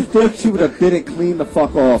somebody's dick, she would have bit it clean the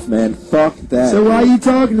fuck off, man. Fuck that. So why are you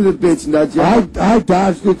talking to the bitch, nut job? I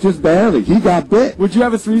dodged it just barely. He got bit. Would you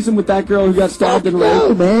have a threesome with that girl who got stabbed and raped?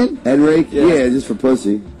 No, man. Head rake? Yeah, just for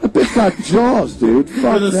pussy. That bitch got jaws, dude.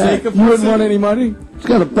 Fuck For the that. sake of you wouldn't want any money? She's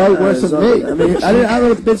got a bite worse than me. I mean, I don't know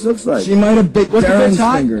what the bitch looks like. She might have bit Was the bitch Darren's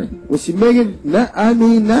hot? finger. Was she minging? No, I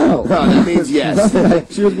mean, no. Oh, that means yes.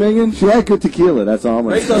 She was minging? She had good tequila, that's all I'm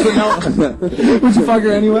Rake saying. doesn't know. Would you fuck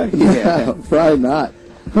her anyway? Yeah, probably not.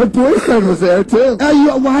 Her boyfriend was there, too.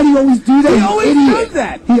 Why do you always do that? He you always idiot? does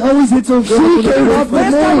that. He always hits on girls. She came up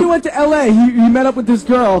Last time we went to L.A., he met up with this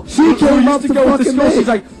girl. She came up to to go with this fucking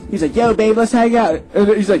girl. me. He's like, yo, babe, let's hang out. And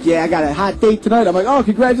he's like, yeah, I got a hot date tonight. I'm like, oh,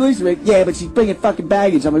 congratulations, mate. Yeah, but she's bringing fucking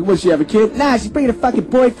baggage. I'm like, what, she have a kid? Nah, she's bringing a fucking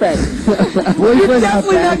boyfriend. You're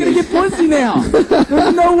definitely not going to get pussy now.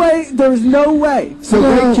 There's no way. There's no way. So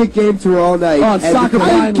Ray kicked game to her all night. Oh, and soccer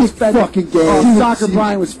Brian was fed. fucking game. Oh, soccer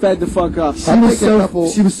Brian was fed the fuck up.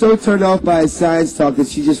 She was so turned off by his science talk that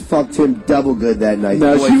she just fucked him double good that night.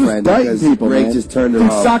 No, she was boyfriend, biting because people, Ray man. just turned her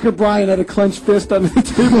Dude, off. soccer Brian had a clenched fist under the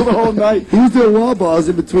table the whole night. He was doing wall balls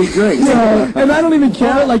in between drinks. And I don't even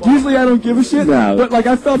care. Like, usually I don't give a shit. No. But, like,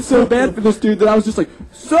 I felt so bad for this dude that I was just like,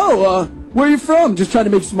 so, where are you from? Just trying to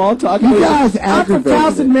make small talk. You guys I'm from aggravated.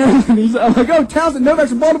 Townsend, Maryland. I'm like, oh, Townsend, no, that's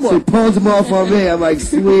from Baltimore. So he pulls him off on me. I'm like,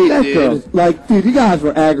 sweet, That girl, dude. like, dude, you guys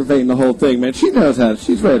were aggravating the whole thing, man. She knows how.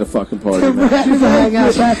 She's ready to fucking party, man. She's a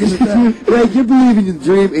hangout back in the day. Ray, you believe in your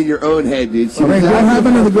dream in your own head, dude. She Ray, was what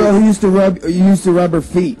happened to the girl who used to rub her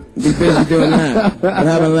feet? Be busy doing that. What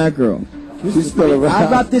happened to that girl? She's still around. I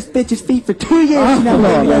rubbed this bitch's feet for 2 years Oh, now, come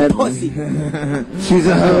on, baby, no man. pussy. She's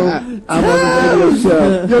at home. I'm on the radio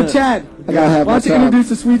show. Yo, Chad, I gotta have why my don't you time. introduce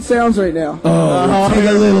the sweet sounds right now? Oh, take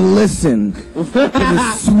a little listen to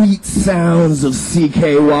the sweet sounds of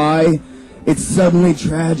CKY. It's suddenly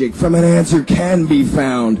tragic. From an answer can be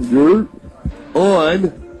found.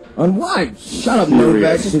 On what? Shut up,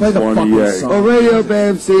 Novak. Just play the fucking song. On Radio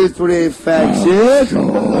Bam Series 28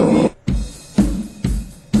 Faction.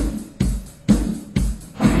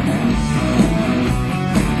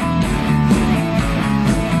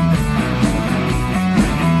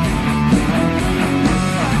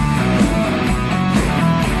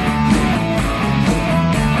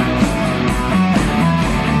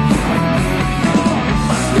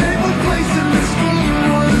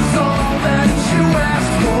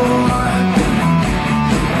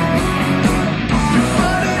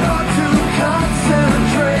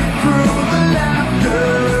 Concentrate through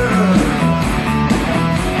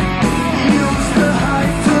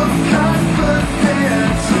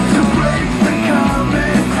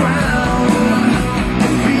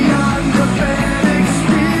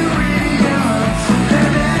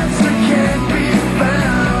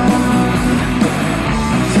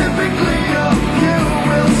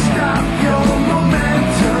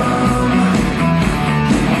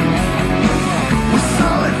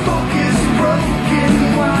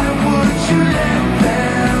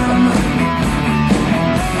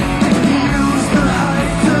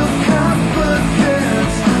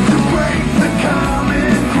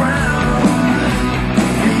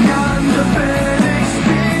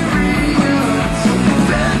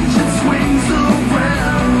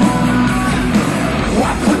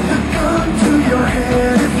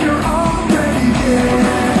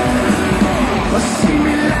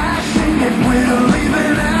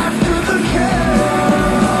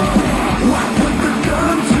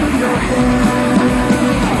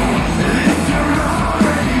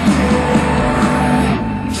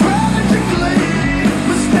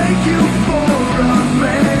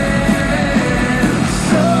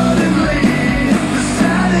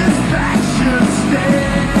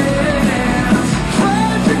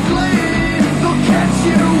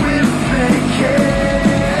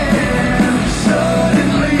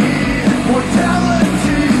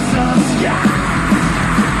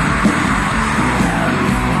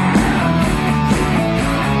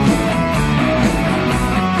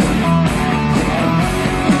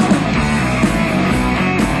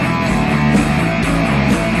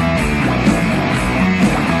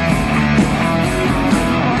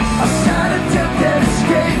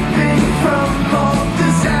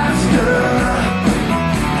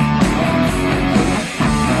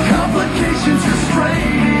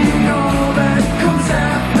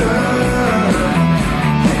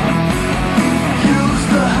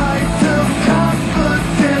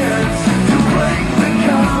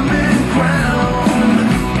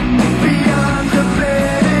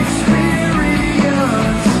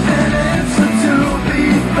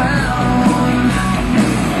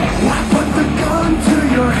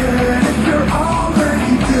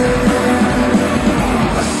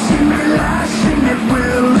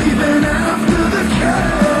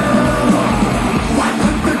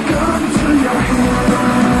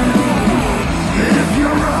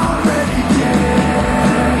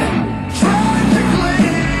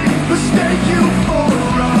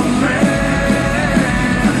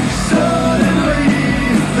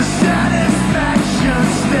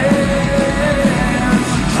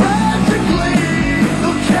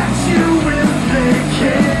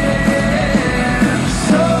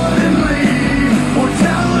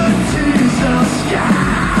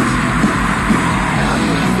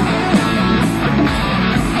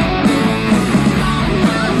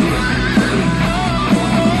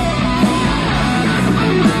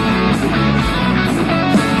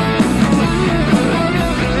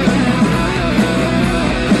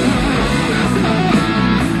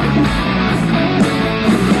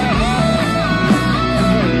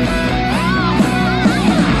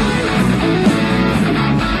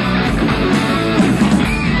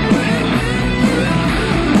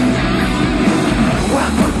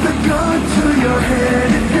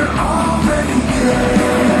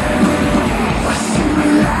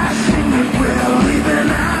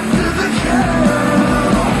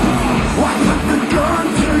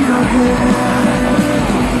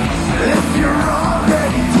if you're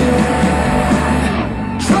already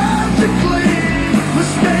dead. Tragically,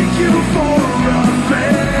 mistake you for a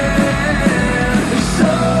man.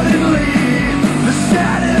 Suddenly, the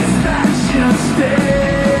satisfaction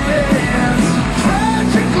stands.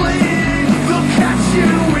 Tragically, they'll catch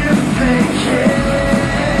you if they can.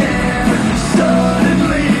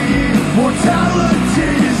 Suddenly,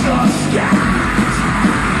 mortality's a scam.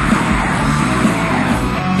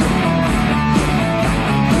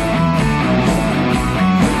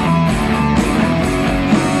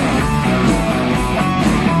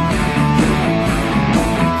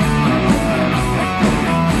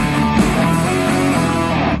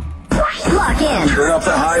 Lock in. Turn up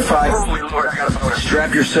the hi-fi.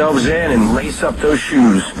 Strap yourselves in and lace up those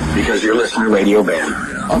shoes because you're listening to Radio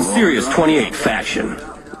Bam on Sirius 28 Faction.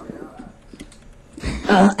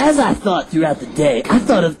 As I thought throughout the day, I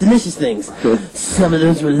thought of delicious things. Some of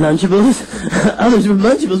those were Lunchables, others were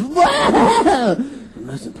Munchables. Wow!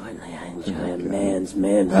 Most importantly, I enjoy a man's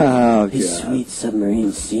manhood. Oh, His God. sweet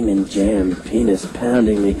submarine semen jam, penis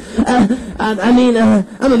pounding me. I'm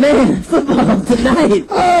a man. Football tonight.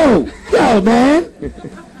 Oh, yo, man.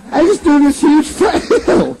 I just threw this huge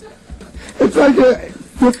fail. It's like a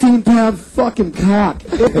 15-pound fucking cock.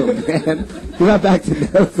 Ew, man. We're not back to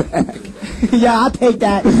Novak. Yeah, I'll take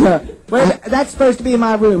that. Wait, that's supposed to be in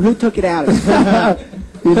my room. Who took it out of it?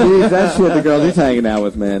 He leaves that shit the girl he's hanging out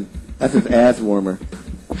with, man. That's his ass warmer.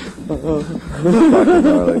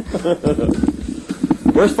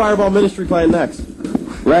 Where's Fireball Ministry playing next?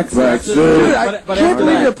 Rex. Dude, I But can't after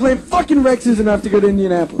believe that- you're playing fucking Rex isn't enough to go to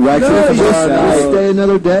Indianapolis. Rex No, is just tomorrow stay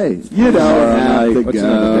another day. You know. night. to What's go.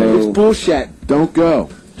 another day? It's bullshit. Don't go.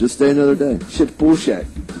 Just stay another day. Shit's bullshit.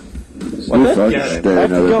 We'll fucking stay I have to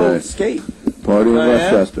another go day. skate. Party in Oh,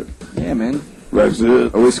 yeah? Westchester. Yeah, man. Rex, are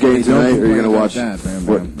we skating tonight, or are you going to watch that, man.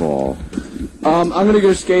 football? I'm gonna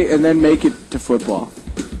go skate and then make it to football.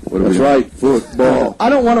 That's right, football. I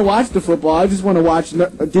don't want to watch the football. I just want to watch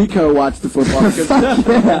Deco watch the football. Because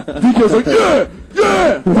Deco's like,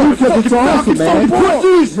 Because it's awesome, man.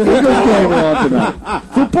 Eagles game on tonight.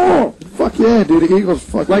 Football. Fuck yeah, dude. The Eagles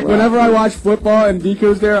fucking Like, rock. whenever I watch football and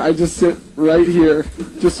Deco's there, I just sit right here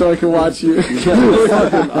just so I can watch you.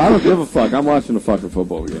 I don't give a fuck. I'm watching the fucking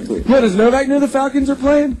football game. Yeah, does Novak know the Falcons are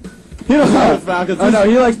playing? He don't know the Falcons. Oh, no,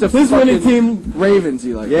 he likes the his winning team, Ravens,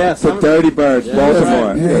 he likes. Yeah, so Dirty Birds,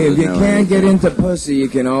 Baltimore. Hey, if you can't get into pussy, you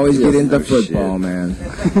can always get into football, man.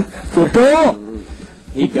 Football?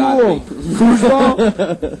 He got me.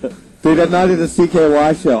 Foosball? Dude, that night at the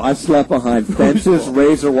CKY show, I slept behind fences,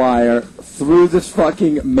 razor wire, through this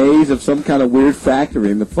fucking maze of some kind of weird factory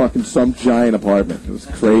in the fucking some giant apartment. It was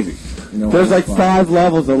crazy. There's like 5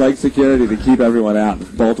 levels of like security to keep everyone out.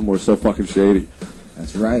 Baltimore's so fucking shady.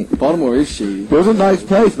 That's right. Baltimore is shady. It was a nice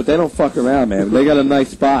place, but they don't fuck around, man. They got a nice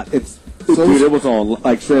spot. Dude, it was on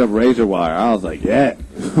like straight up razor wire. I was like, yeah,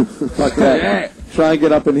 fuck that. Yeah. Try and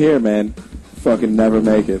get up in here, man. Fucking never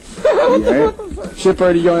make it.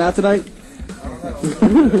 Shitbird, you going out tonight?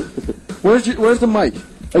 Where's the mic?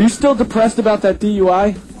 Are you still depressed about that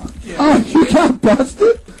DUI? Oh, you got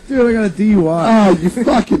busted? Dude, I got a DUI. Oh, you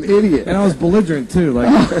fucking idiot. And I was belligerent, too. Like,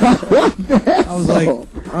 I was like,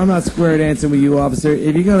 I'm not square dancing with you, officer.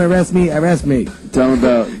 If you're going to arrest me, arrest me. Tell him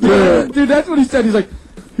about... Yeah, dude, that's what he said.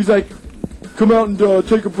 He's like, come out and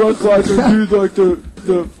take a breathalyzer and do like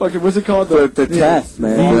the fucking, what's it called? The test,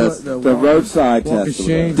 man. The roadside Walk of test.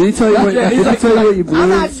 shame. Did he tell you what, Yeah, did he's he like- tell you what you I'm blew?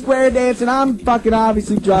 not square dancing. I'm fucking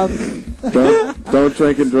obviously drunk. Don't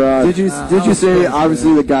drink and drive. Did you say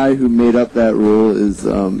obviously the guy who made up that rule is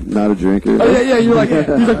not a drinker? Oh yeah, you're like, he's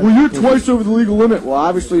like, well, you're twice over the legal limit. Well,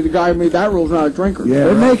 obviously the guy who made that rule is not a drinker. Yeah,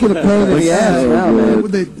 They're making a pain in the ass now, man.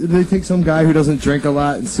 They take some guy who doesn't drink a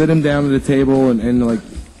lot and sit him down at a table and like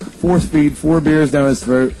force feed 4 beers down his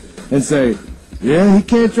throat and say, yeah, he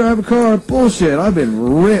can't drive a car. Bullshit. I've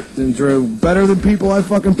been ripped and drove better than people I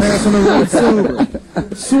fucking pass on the road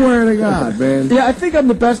sober. Swear to God, man. Yeah, I think I'm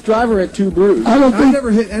the best driver at 2 Brews. I've never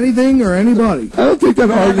hit anything or anybody. I don't think that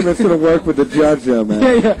argument's gonna work with the judge, though, man.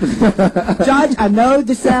 Yeah. Judge, I know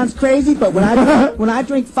this sounds crazy, but when I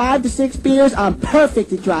drink 5 to 6 beers, I'm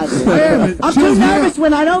perfect at driving. I'm too nervous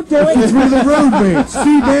when I don't do it. It's for the road rage.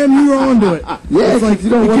 See, man, you're onto it. Yeah, it's like you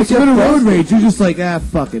don't want to get get a road busted. rage. You're just like,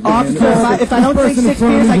 fuck it, man. Officer, if I don't drink Person in 6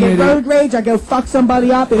 front of beers, I me's an get idiot. road rage. I go fuck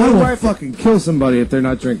somebody up. It I ain't will worth it. fucking kill somebody if they're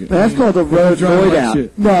not drinking. That's called a road Drive void like Yeah.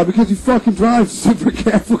 shit. No, because you fucking drive super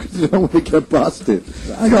careful because you don't want to get busted.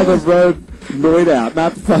 I got the road noid out,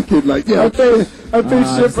 not fucking like, I paid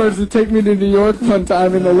shippers to take me to New York one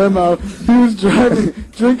time in the limo. He was driving,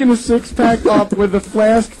 drinking a 6-pack up with a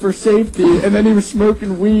flask for safety, and then he was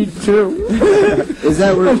smoking weed too. Is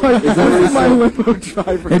that where? I'm like, Is that this is my where? limo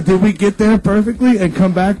driver. And did we get there perfectly and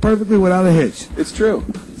come back perfectly without a hitch? It's true.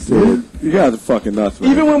 Dude, you guys are fucking nuts.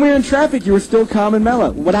 Man. Even when we were in traffic, you were still calm and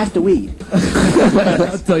mellow. Well, that's the weed.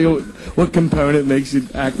 I'll tell you what component makes you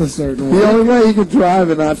act a certain way. The only way you can drive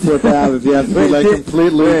and not flip out is you have to be like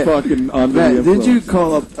completely fucking under the influence. Didn't you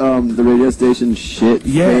call up the radio station shit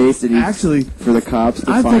face and actually for the cops to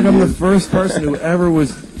I find think I'm you? the first person who ever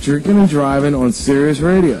was drinking and driving on Sirius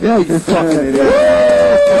Radio. Yeah, you fucking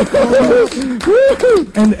idiot.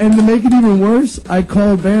 And to make it even worse, I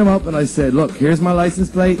called Bam up and I said, "Look, here's my license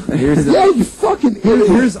plate. Here's the, Yeah, you fucking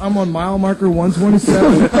idiot. I'm on mile marker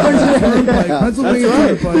 127. Pennsylvania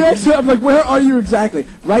Turnpike. Yeah, actually, I'm like, where are you exactly?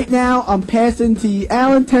 Right now, I'm passing the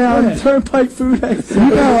Allentown Turnpike Food Exit. You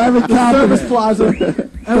know, I was Service Plaza.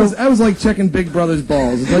 I was like checking Big Brother's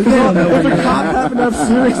balls. It's like, they don't know where If a you're cop at. happened to have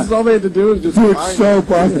Sirius, all they had to do was just Dude, find so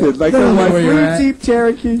busted. Like They the don't know wife, where you're Blue at. Jeep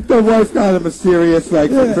Cherokee. the wife got him a serious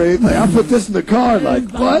like, like I'll put this in the car. Like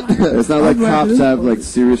what? It's not like I'm glad cops it- have like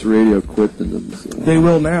Sirius Radio equipped in them. So. They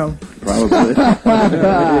will now, Probably.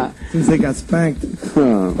 since they got spanked.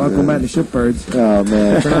 Oh, Uncle Matt and the Shipbirds. oh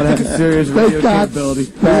man. For not having serious They radio got capability.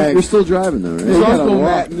 spanked. You're still driving though, right? They got a Uncle walk.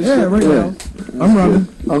 Matt and the Yeah, right Yeah. now. I'm running.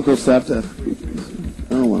 Uncle Septa.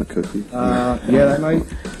 I don't want a cookie. Yeah, that night.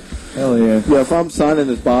 Hell yeah. Yeah, if I'm signing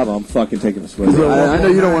this bottle, I'm fucking taking a swig. I know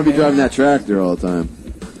you don't want to be driving that tractor all the time.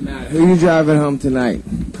 Who you driving home tonight?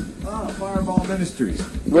 Fireball Ministries.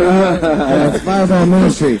 Fireball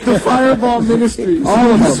Ministry. the Fireball Ministries.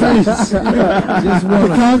 All of them. Just The one.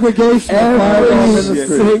 congregation of Fireball Every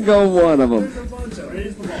Ministry. single one of them.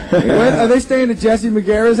 When, are they staying at Jesse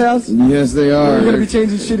McGarrett's house? Yes, they Are you going to are. be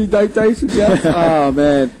changing shitty dyke dice with Jeff? Oh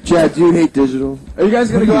man. Chad, do you hate digital? Are you guys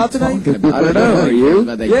going to go out tonight? I don't know. Are you?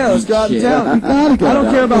 Yeah, let's go out in town. Gotta go I don't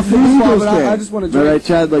out. care about It's the football, Eagles but I game. just want to All drink. right,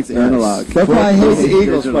 Chad likes analog. That's why I hate the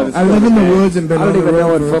Eagles. Digital. But I live in the woods and been I don't on the even know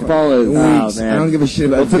road what for football is. weeks. Oh, man. I don't give a shit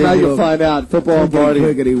about Well, tonight digital. you'll find out. Football party.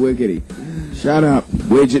 Wiggity, wiggity. Shut up,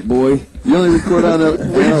 widget boy. You only record on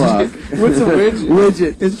analog. What's a widget?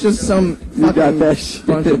 Widget. It's just some You got fucking that shit.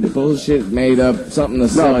 bunch of bullshit made up, something to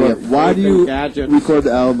sell No, you. but why do you record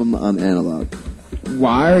the album on analog?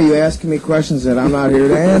 Why are you asking me questions that I'm not here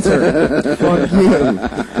to answer? Fuck you.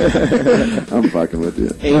 I'm fucking with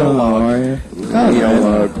you. Analog. Are you?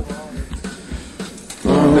 Analog.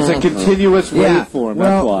 It's a continuous waveform. Well,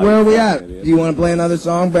 That's why. where are we at? Do you want to play another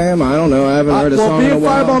song, Bam? I don't know. I haven't heard a Well, song in a being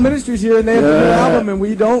while. Fireball Ministries here and they have a new Yeah. album and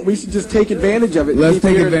we don't, we should just take advantage of it. Let's Keep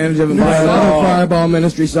take hearing advantage of it. new Buy songs. another Fireball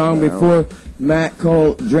Ministry song before Matt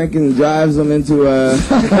Cole drinking drives them into Jess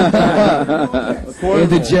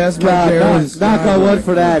McGarrett's. Knock on wood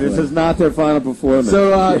for that. This is not their final performance.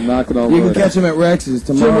 So, I'm knocking on You wood. can catch them at Rex's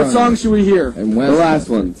tomorrow. Jim, what song should we hear? And The West. last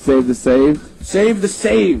one, Save the Saved. Save the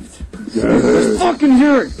Saved. Let's fucking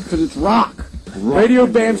hear it, because it's rock. Radio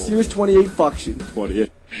Bam Series 28 Function.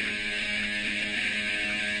 28.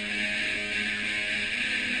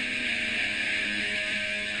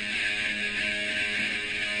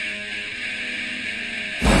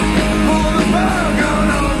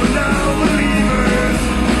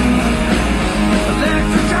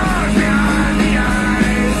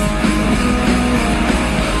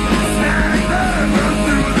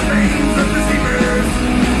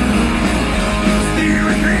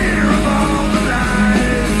 Steering clear of all the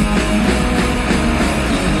lies.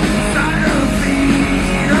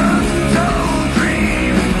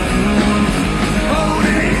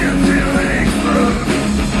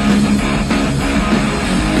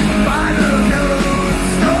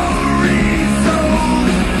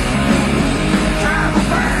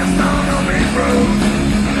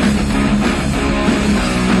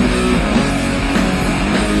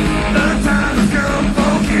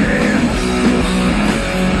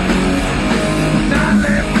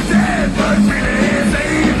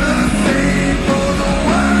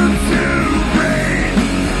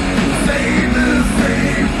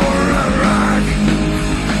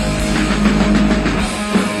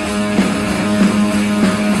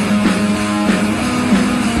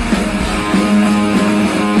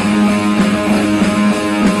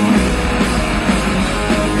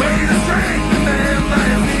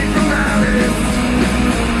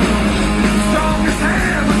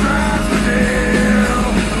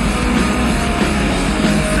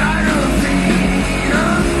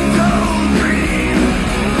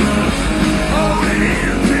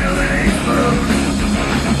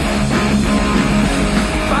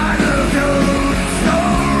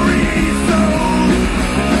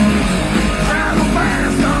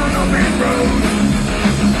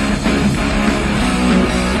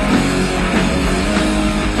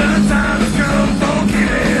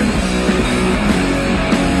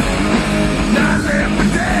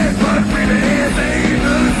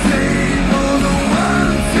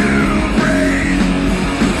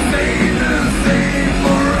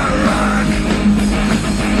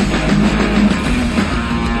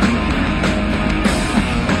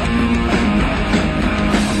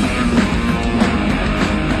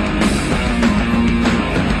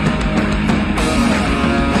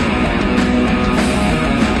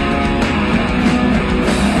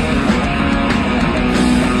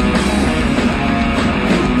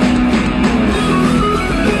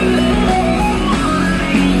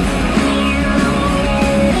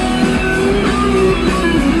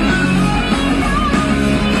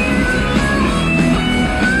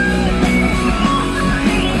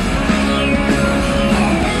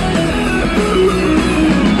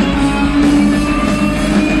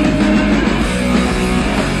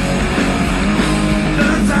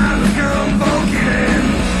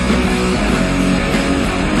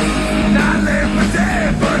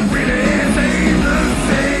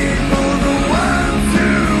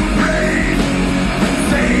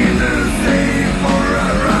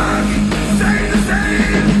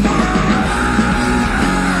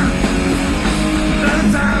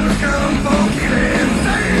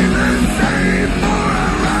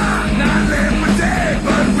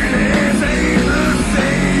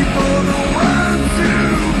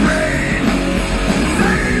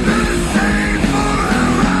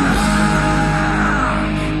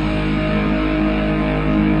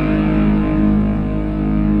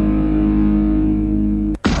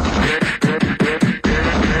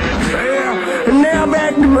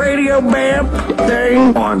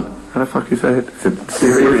 On, how the fuck you say it? It's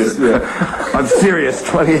Sirius, yeah. On Sirius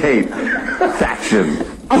 28, Faction.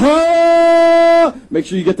 Make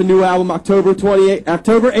sure you get the new album October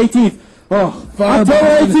 18th. Oh, Fireball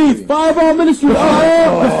October 18th, Fireball Ministries.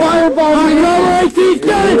 Oh, the Fireball October 18th,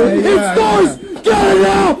 get it! It's stores! Get it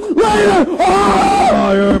now! Later! Oh!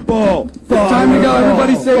 Fireball! Time to go,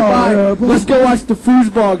 everybody say bye. Let's go watch the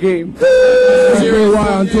foosball game. CKY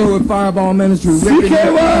on tour with Fireball Ministries.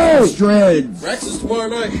 CKY! Shreds. Rex is tomorrow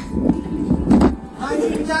night.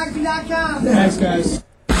 HiTVPhotography.com. Thanks, guys.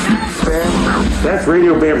 That's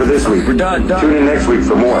Radio Bam for this week. We're done. Tune in next week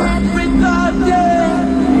for more.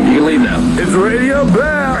 You can leave now. It's Radio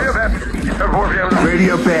Bam!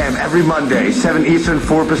 Radio Bam, every Monday, 7 Eastern,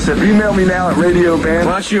 4 Pacific. Email me now at Radio Bam.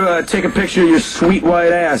 Why don't you take a picture of your sweet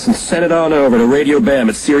white ass and send it on over to Radio Bam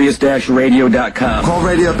at Sirius-Radio.com. Call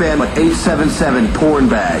Radio Bam at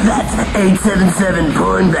 877-PORN-BAG. That's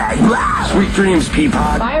 877-porn-bag. Sweet dreams,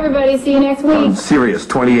 Peapod. Bye, everybody. See you next week. Sirius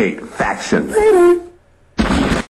 28, Faction. Later.